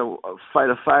to fight a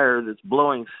fire that's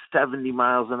blowing 70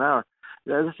 miles an hour.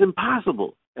 That's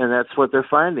impossible, and that's what they're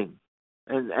finding.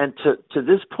 And to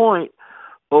this point,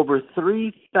 over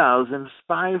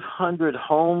 3,500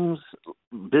 homes,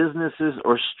 businesses,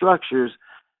 or structures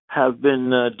have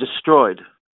been destroyed,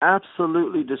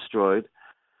 absolutely destroyed.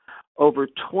 Over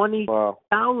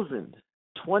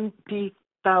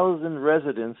 20,000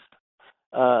 residents,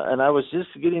 and I was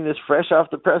just getting this fresh off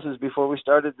the presses before we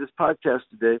started this podcast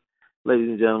today, ladies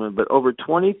and gentlemen, but over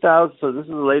 20,000, so this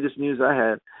is the latest news I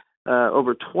had,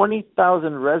 over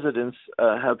 20,000 residents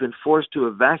have been forced to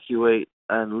evacuate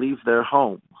and leave their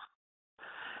homes.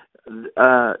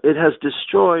 It has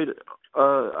destroyed,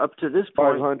 up to this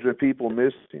point, 500 people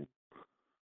missing.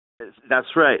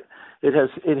 That's right. It has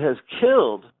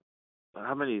killed.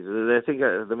 How many? I think.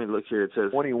 Let me look here. It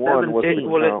says 21.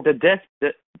 The death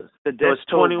it's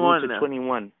toll 21 to now.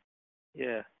 21.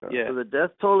 Yeah. So the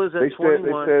death toll is at They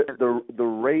 21. said the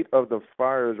rate of the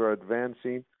fires are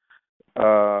advancing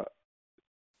the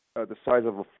size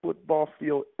of a football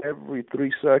field every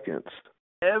 3 seconds.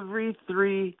 Every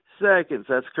 3 seconds.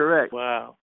 That's correct.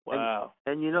 Wow.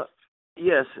 And you know,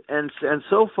 yes, and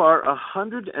so far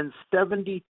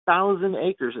 170,000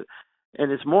 acres. And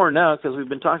it's more now because we've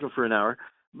been talking for an hour,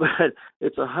 but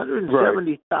it's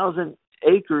 170,000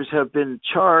 acres have been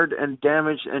charred and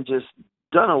damaged and just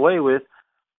done away with.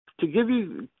 To give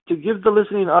the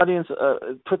listening audience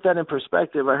put that in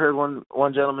perspective, I heard one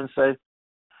gentleman say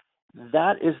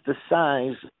that is the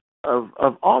size of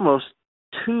almost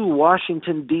 2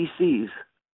 Washington D.C.s.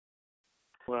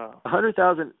 Wow.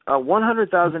 100,000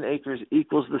 acres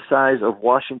equals the size of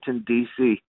Washington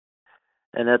D.C.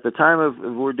 And at the time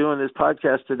we're doing this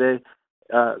podcast today,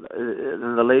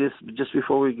 and the latest, just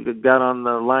before we got on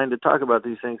the line to talk about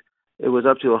these things, it was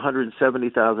up to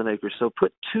 170,000 acres. So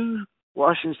put 2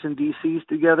 Washington, D.C.s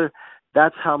together,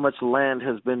 that's how much land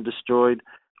has been destroyed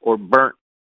or burnt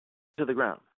to the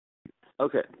ground.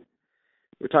 Okay.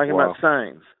 We're talking about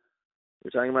signs.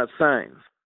 You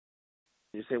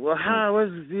say, well,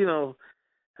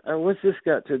 what's this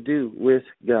got to do with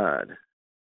God?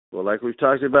 Well, like we've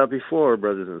talked about before,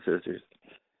 brothers and sisters,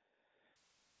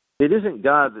 it isn't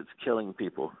God that's killing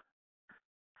people.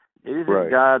 It isn't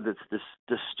God that's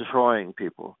destroying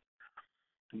people.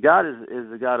 God is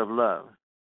the God of love.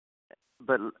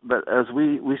 But as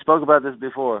we spoke about this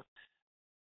before,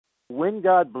 when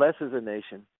God blesses a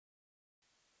nation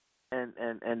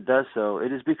and does so,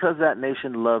 it is because that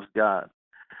nation loves God.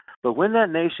 But when that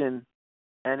nation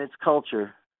and its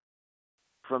culture,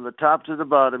 from the top to the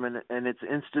bottom, and its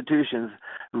institutions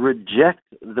reject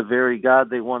the very God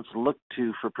they once looked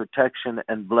to for protection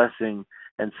and blessing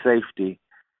and safety,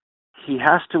 he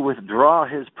has to withdraw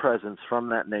his presence from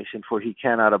that nation, for he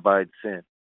cannot abide sin.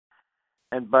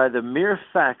 And by the mere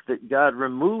fact that God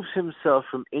removes himself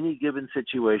from any given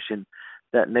situation,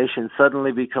 that nation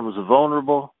suddenly becomes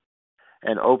vulnerable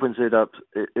and opens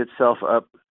itself up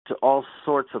to all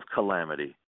sorts of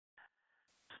calamity.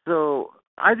 So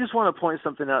I just want to point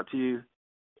something out to you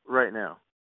right now,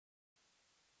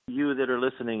 you that are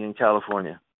listening in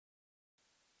California.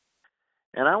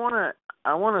 And I want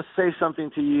to say something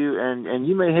to you, and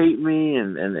you may hate me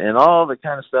and all the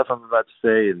kind of stuff I'm about to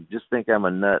say and just think I'm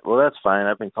a nut. Well, that's fine.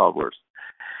 I've been called worse.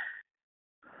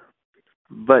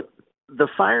 But the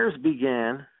fires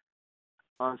began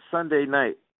on Sunday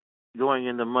night going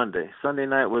into Monday. Sunday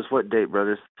night was what date,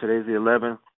 brothers? Today's the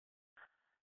 11th.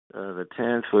 The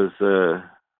 10th was,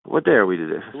 what day are we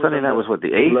today? Sunday night was what, the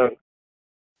 8th?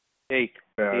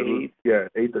 8th. Yeah,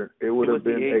 8th. It would have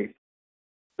been 8th.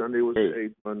 Sunday was 8th. the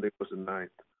 8th. Monday was the 9th.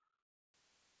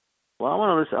 Well, I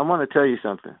want to tell you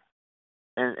something.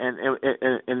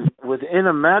 And within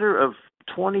a matter of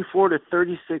 24 to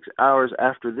 36 hours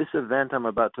after this event I'm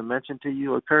about to mention to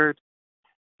you occurred,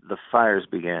 the fires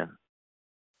began.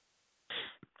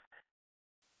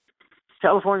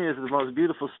 California is the most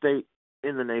beautiful state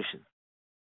in the nation.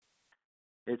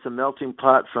 It's a melting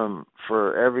pot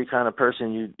for every kind of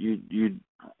person you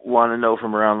want to know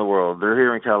from around the world. They're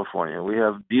here in California. We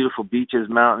have beautiful beaches,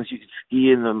 mountains. You can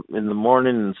ski in the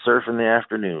morning and surf in the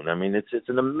afternoon. I mean, it's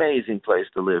an amazing place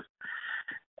to live.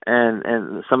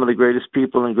 And some of the greatest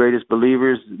people and greatest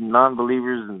believers,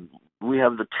 non-believers, and we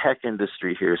have the tech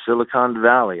industry here, Silicon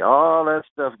Valley. All that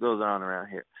stuff goes on around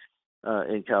here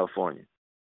in California.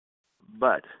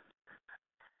 But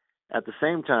at the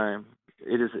same time,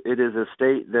 it is a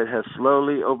state that has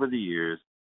slowly over the years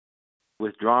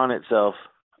withdrawn itself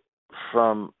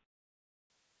from,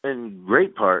 in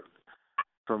great part,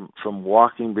 from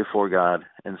walking before God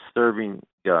and serving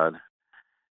God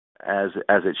as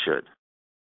it should.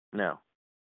 Now,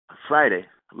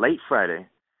 late Friday,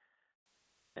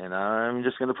 and I'm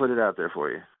just going to put it out there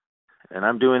for you. And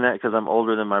I'm doing that because I'm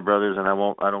older than my brothers, and I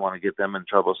don't want to get them in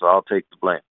trouble, so I'll take the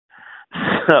blame.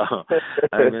 So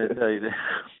I'm going to tell you that.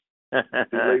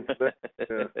 Too late for that.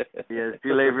 Yeah, it's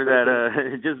too late for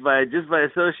that. Just by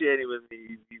associating with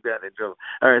me, you got in trouble.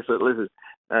 All right, so listen.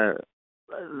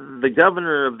 The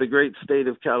governor of the great state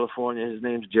of California, his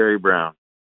name's Jerry Brown.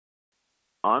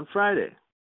 On Friday,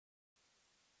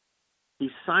 he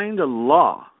signed a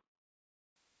law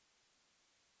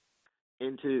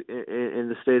in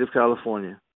the state of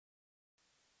California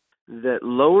that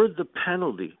lowered the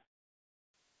penalty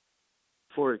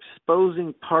for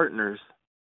exposing partners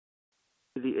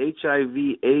to the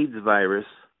HIV/AIDS virus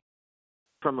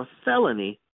from a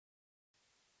felony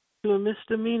to a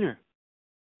misdemeanor,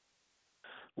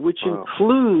 which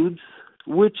includes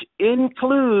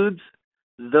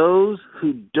those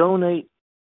who donate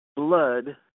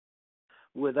blood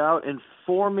without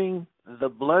informing the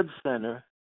blood center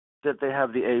that they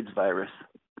have the AIDS virus.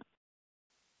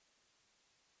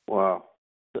 Wow.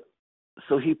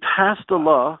 So he passed a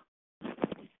law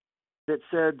that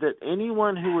said that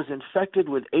anyone who was infected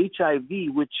with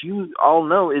HIV, which you all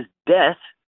know is death,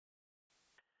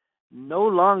 no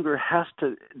longer has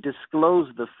to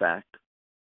disclose the fact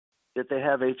that they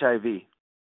have HIV.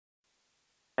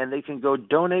 And they can go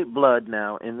donate blood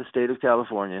now in the state of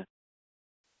California,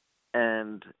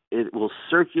 and it will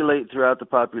circulate throughout the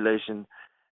population,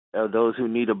 those who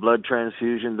need a blood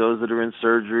transfusion, those that are in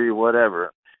surgery,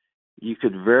 whatever. You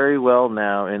could very well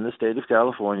now in the state of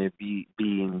California be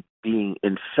being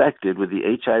infected with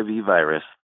the HIV virus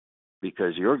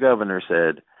because your governor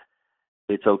said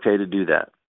it's okay to do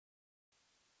that.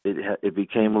 It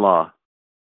became law.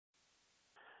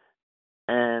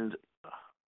 And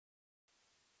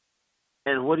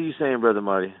what are you saying, Brother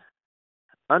Marty?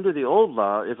 Under the old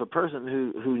law, if a person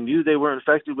who knew they were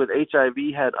infected with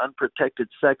HIV had unprotected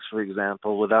sex, for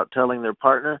example, without telling their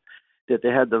partner that they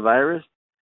had the virus,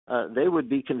 they would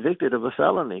be convicted of a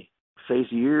felony, face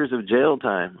years of jail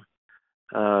time,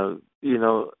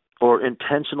 or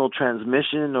intentional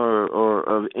transmission or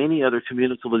of any other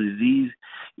communicable disease,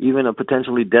 even a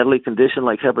potentially deadly condition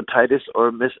like hepatitis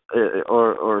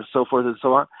or so forth and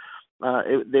so on.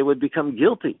 They would become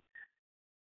guilty.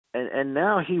 And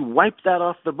now he wiped that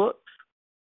off the books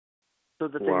so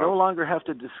that they no longer have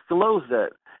to disclose that,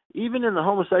 even in the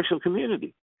homosexual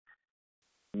community.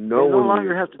 No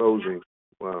longer have to.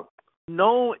 Wow.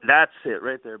 No, that's it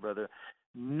right there, brother.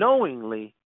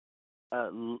 Knowingly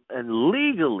and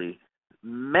legally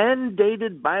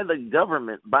mandated by the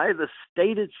government, by the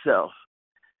state itself.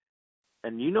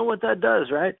 And you know what that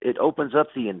does, right? It opens up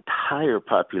the entire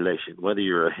population, whether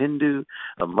you're a Hindu,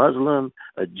 a Muslim,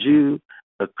 a Jew,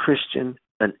 a Christian,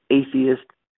 an atheist.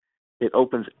 It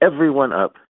opens everyone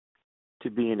up to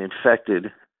being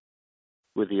infected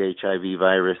with the HIV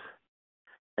virus.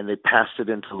 And they passed it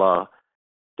into law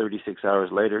 36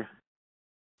 hours later.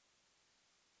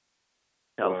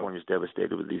 California's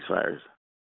devastated with these fires.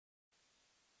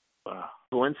 Wow.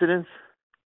 Coincidence?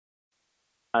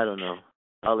 I don't know.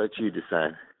 I'll let you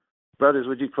decide. Brothers,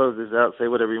 would you close this out? Say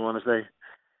whatever you want to say.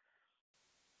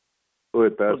 Go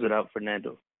ahead, Pastor. Close it out,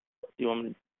 Fernando. Do you want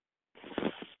me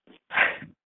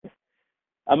to...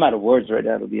 I'm out of words right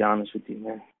now, to be honest with you,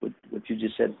 man. What you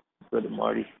just said, Brother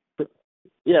Marty.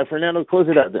 Yeah, Fernando, close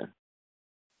it out then.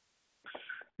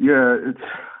 Yeah,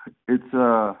 it's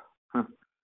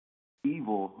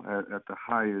evil at the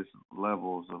highest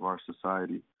levels of our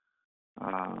society.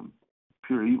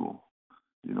 Pure evil.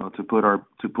 You know, to put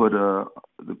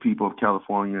the people of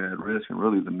California at risk, and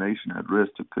really the nation at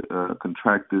risk, to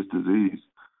contract this disease.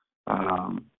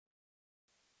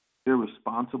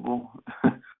 Irresponsible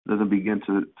doesn't begin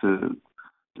to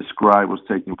describe what's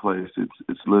taking place.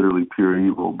 It's literally pure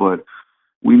evil. But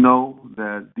we know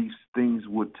that these things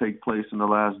would take place in the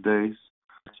last days,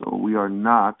 so we are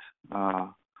not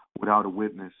without a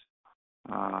witness.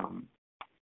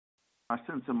 I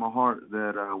sense in my heart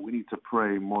that we need to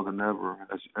pray more than ever,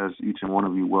 as each and one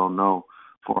of you well know,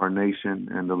 for our nation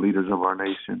and the leaders of our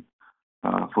nation,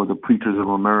 for the preachers of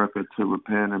America to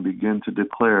repent and begin to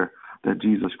declare that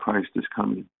Jesus Christ is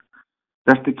coming.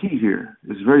 That's the key here.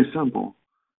 It's very simple.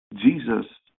 Jesus,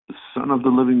 the Son of the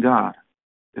living God,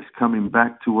 is coming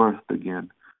back to earth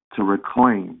again to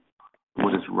reclaim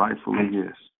what is rightfully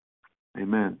his.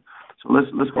 Amen. So let's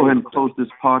go ahead and close this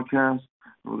podcast.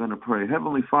 We're going to pray.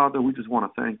 Heavenly Father, we just want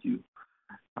to thank you.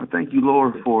 I thank you,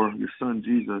 Lord, for your Son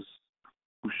Jesus,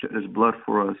 who shed his blood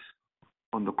for us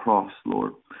on the cross,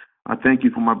 Lord. I thank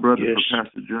you for my brothers, for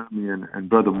Pastor Jeremy and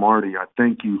Brother Marty. I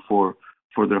thank you for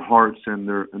their hearts and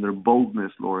their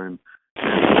boldness, Lord, and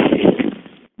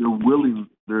their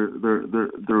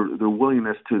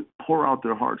willingness to pour out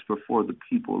their hearts before the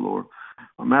people, Lord.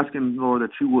 I'm asking, Lord,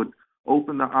 that you would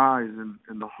open the eyes and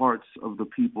the hearts of the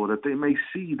people, that they may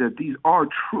see that these are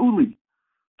truly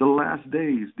the last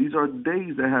days. These are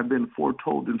days that have been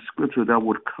foretold in Scripture that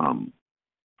would come.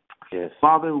 Yes.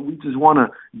 Father, we just want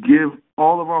to give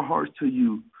all of our hearts to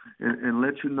you and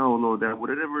let you know, Lord, that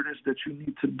whatever it is that you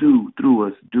need to do through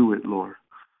us, do it, Lord.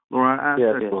 Lord, I ask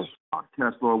that this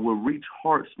podcast, Lord, will reach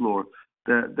hearts, Lord,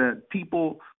 that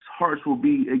people's hearts will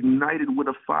be ignited with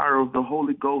a fire of the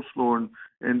Holy Ghost, Lord,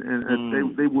 and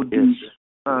they would be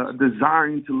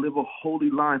desiring to live a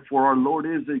holy life, for our Lord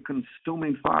is a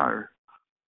consuming fire.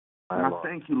 And I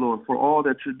thank you, Lord, for all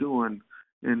that you're doing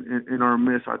in our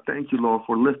midst. I thank you, Lord,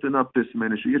 for lifting up this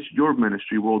ministry. It's your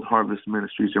ministry, World Harvest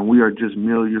Ministries, and we are just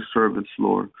merely your servants,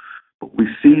 Lord. But we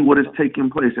see what is taking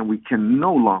place, and we can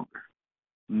no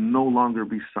longer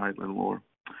be silent, Lord.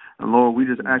 And Lord, we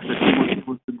just ask that you would give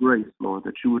us the grace, Lord,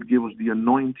 that you would give us the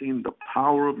anointing, the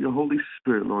power of your Holy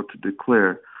Spirit, Lord, to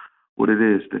declare what it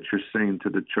is that you're saying to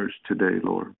the church today,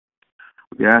 Lord.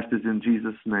 We ask this in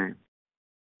Jesus' name.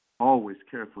 Always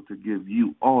careful to give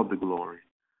you all the glory.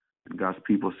 And God's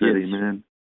people said amen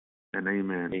and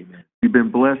amen. Amen. You've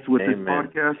been blessed with this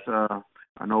podcast.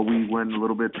 I know we went a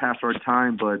little bit past our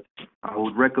time, but I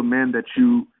would recommend that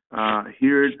you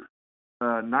hear it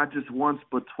not just once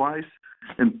but twice.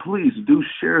 And please do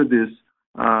share this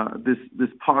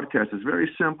podcast. It's very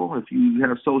simple. If you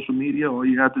have social media, all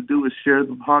you have to do is share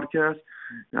the podcast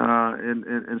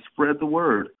and spread the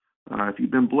word. If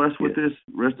you've been blessed with this,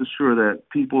 rest assured that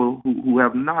people who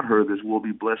have not heard this will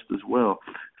be blessed as well.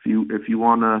 If you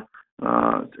want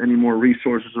any more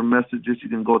resources or messages, you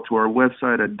can go to our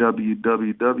website at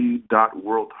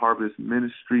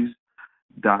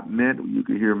www.worldharvestministries.net. You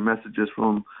can hear messages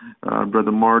from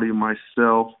Brother Marty,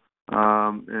 myself,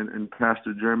 and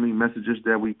Pastor Jeremy, messages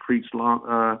that we preached in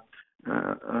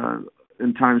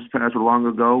times past or long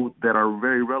ago that are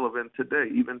very relevant today,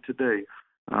 even today.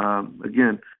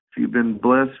 Again, if you've been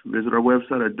blessed, visit our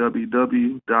website at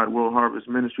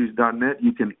www.worldharvestministries.net.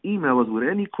 You can email us with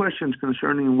any questions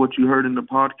concerning what you heard in the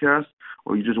podcast,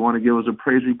 or you just want to give us a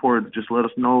praise report. Just let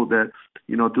us know that,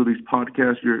 through these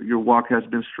podcasts, your walk has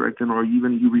been strengthened, or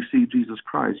even you received Jesus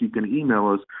Christ. You can email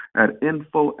us at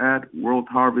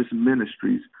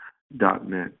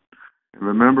info@worldharvestministries.net. And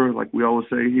remember, like we always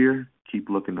say here, keep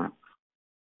looking up.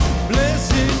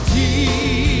 Blessed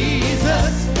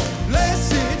Jesus,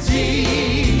 blessed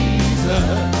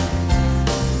Jesus,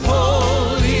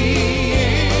 holy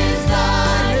is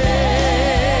thy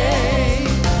name.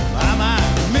 My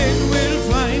men will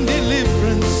find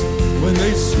deliverance when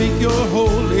they speak your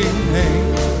holy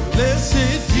name.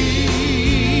 Blessed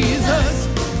Jesus,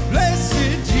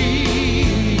 blessed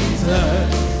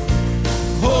Jesus,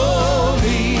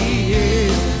 holy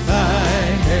is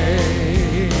thy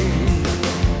name.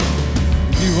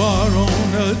 You are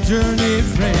on a journey,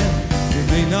 friend. You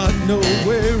may not know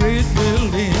where it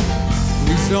will end.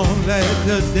 Please don't let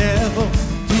the devil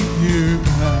keep you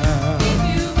bound.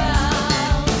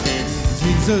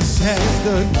 Jesus has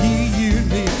the key you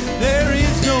need. There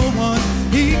is no one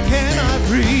he cannot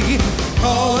free.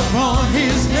 Call upon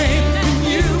his name and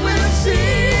you will see.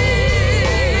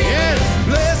 Yes,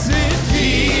 blessed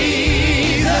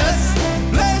Jesus,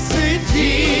 blessed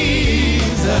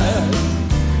Jesus,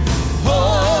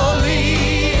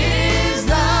 holy is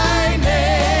thy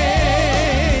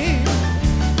name.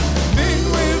 Men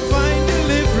will find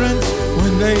deliverance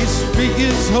when they speak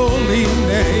his holy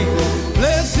name.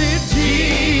 Blessed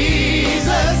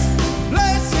Jesus,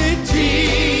 blessed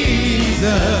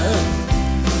Jesus,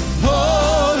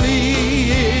 holy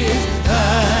is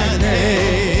thy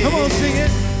name. Come on, sing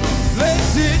it.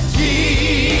 Blessed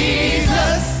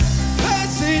Jesus,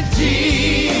 blessed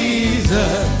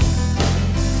Jesus,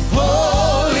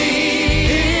 holy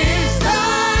is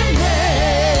thy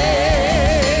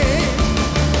name.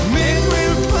 Men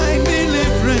will find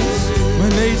deliverance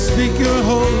when they speak your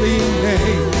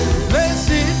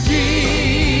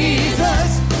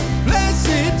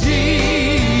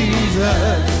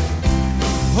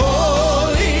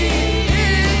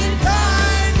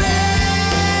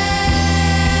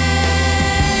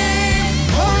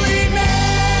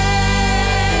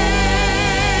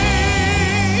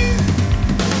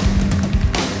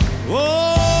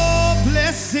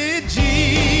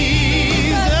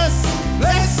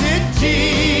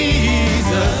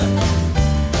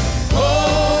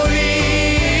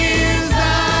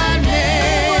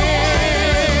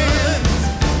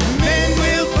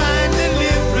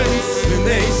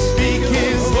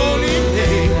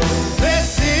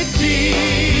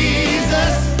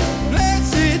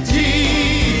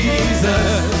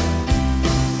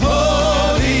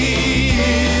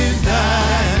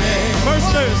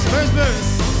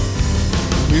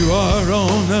are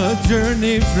on a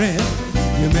journey, friend.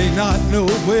 You may not know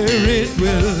where it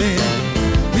will end.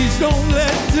 Please don't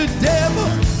let the devil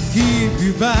keep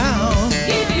you bound.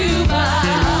 Keep you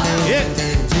bound. Yeah.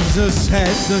 Jesus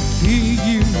has the key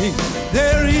you need.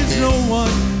 There is no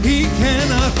one he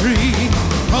cannot free.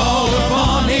 Call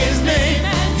upon his name,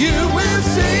 you will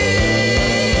see.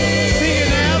 Sing it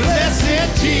now.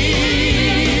 Blessed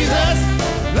Jesus,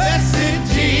 blessed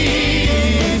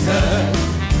Jesus.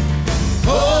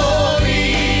 Holy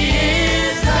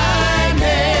is thy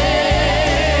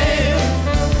name.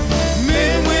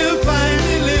 Men will find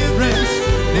deliverance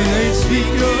when they speak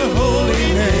your holy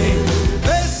name.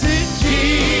 Blessed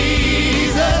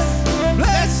Jesus,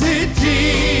 blessed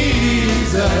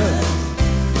Jesus.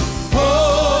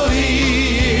 Holy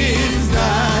is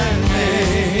thy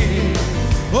name.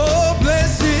 Oh,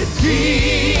 blessed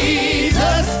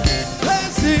Jesus,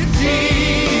 blessed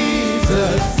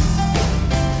Jesus.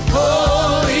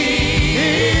 Holy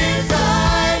is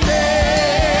thy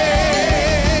name.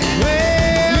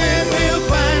 Men will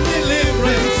find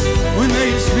deliverance when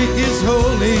they speak his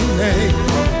holy name.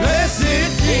 Blessed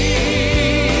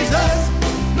Jesus,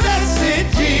 blessed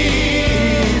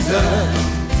Jesus.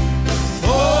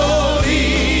 Holy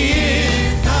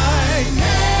is thy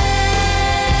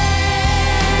name.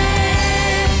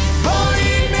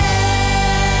 Holy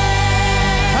name.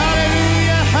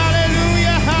 Hallelujah,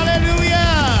 hallelujah,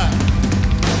 hallelujah.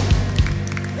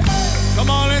 Come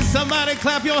on and somebody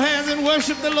clap your hands and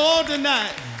worship the Lord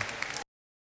tonight.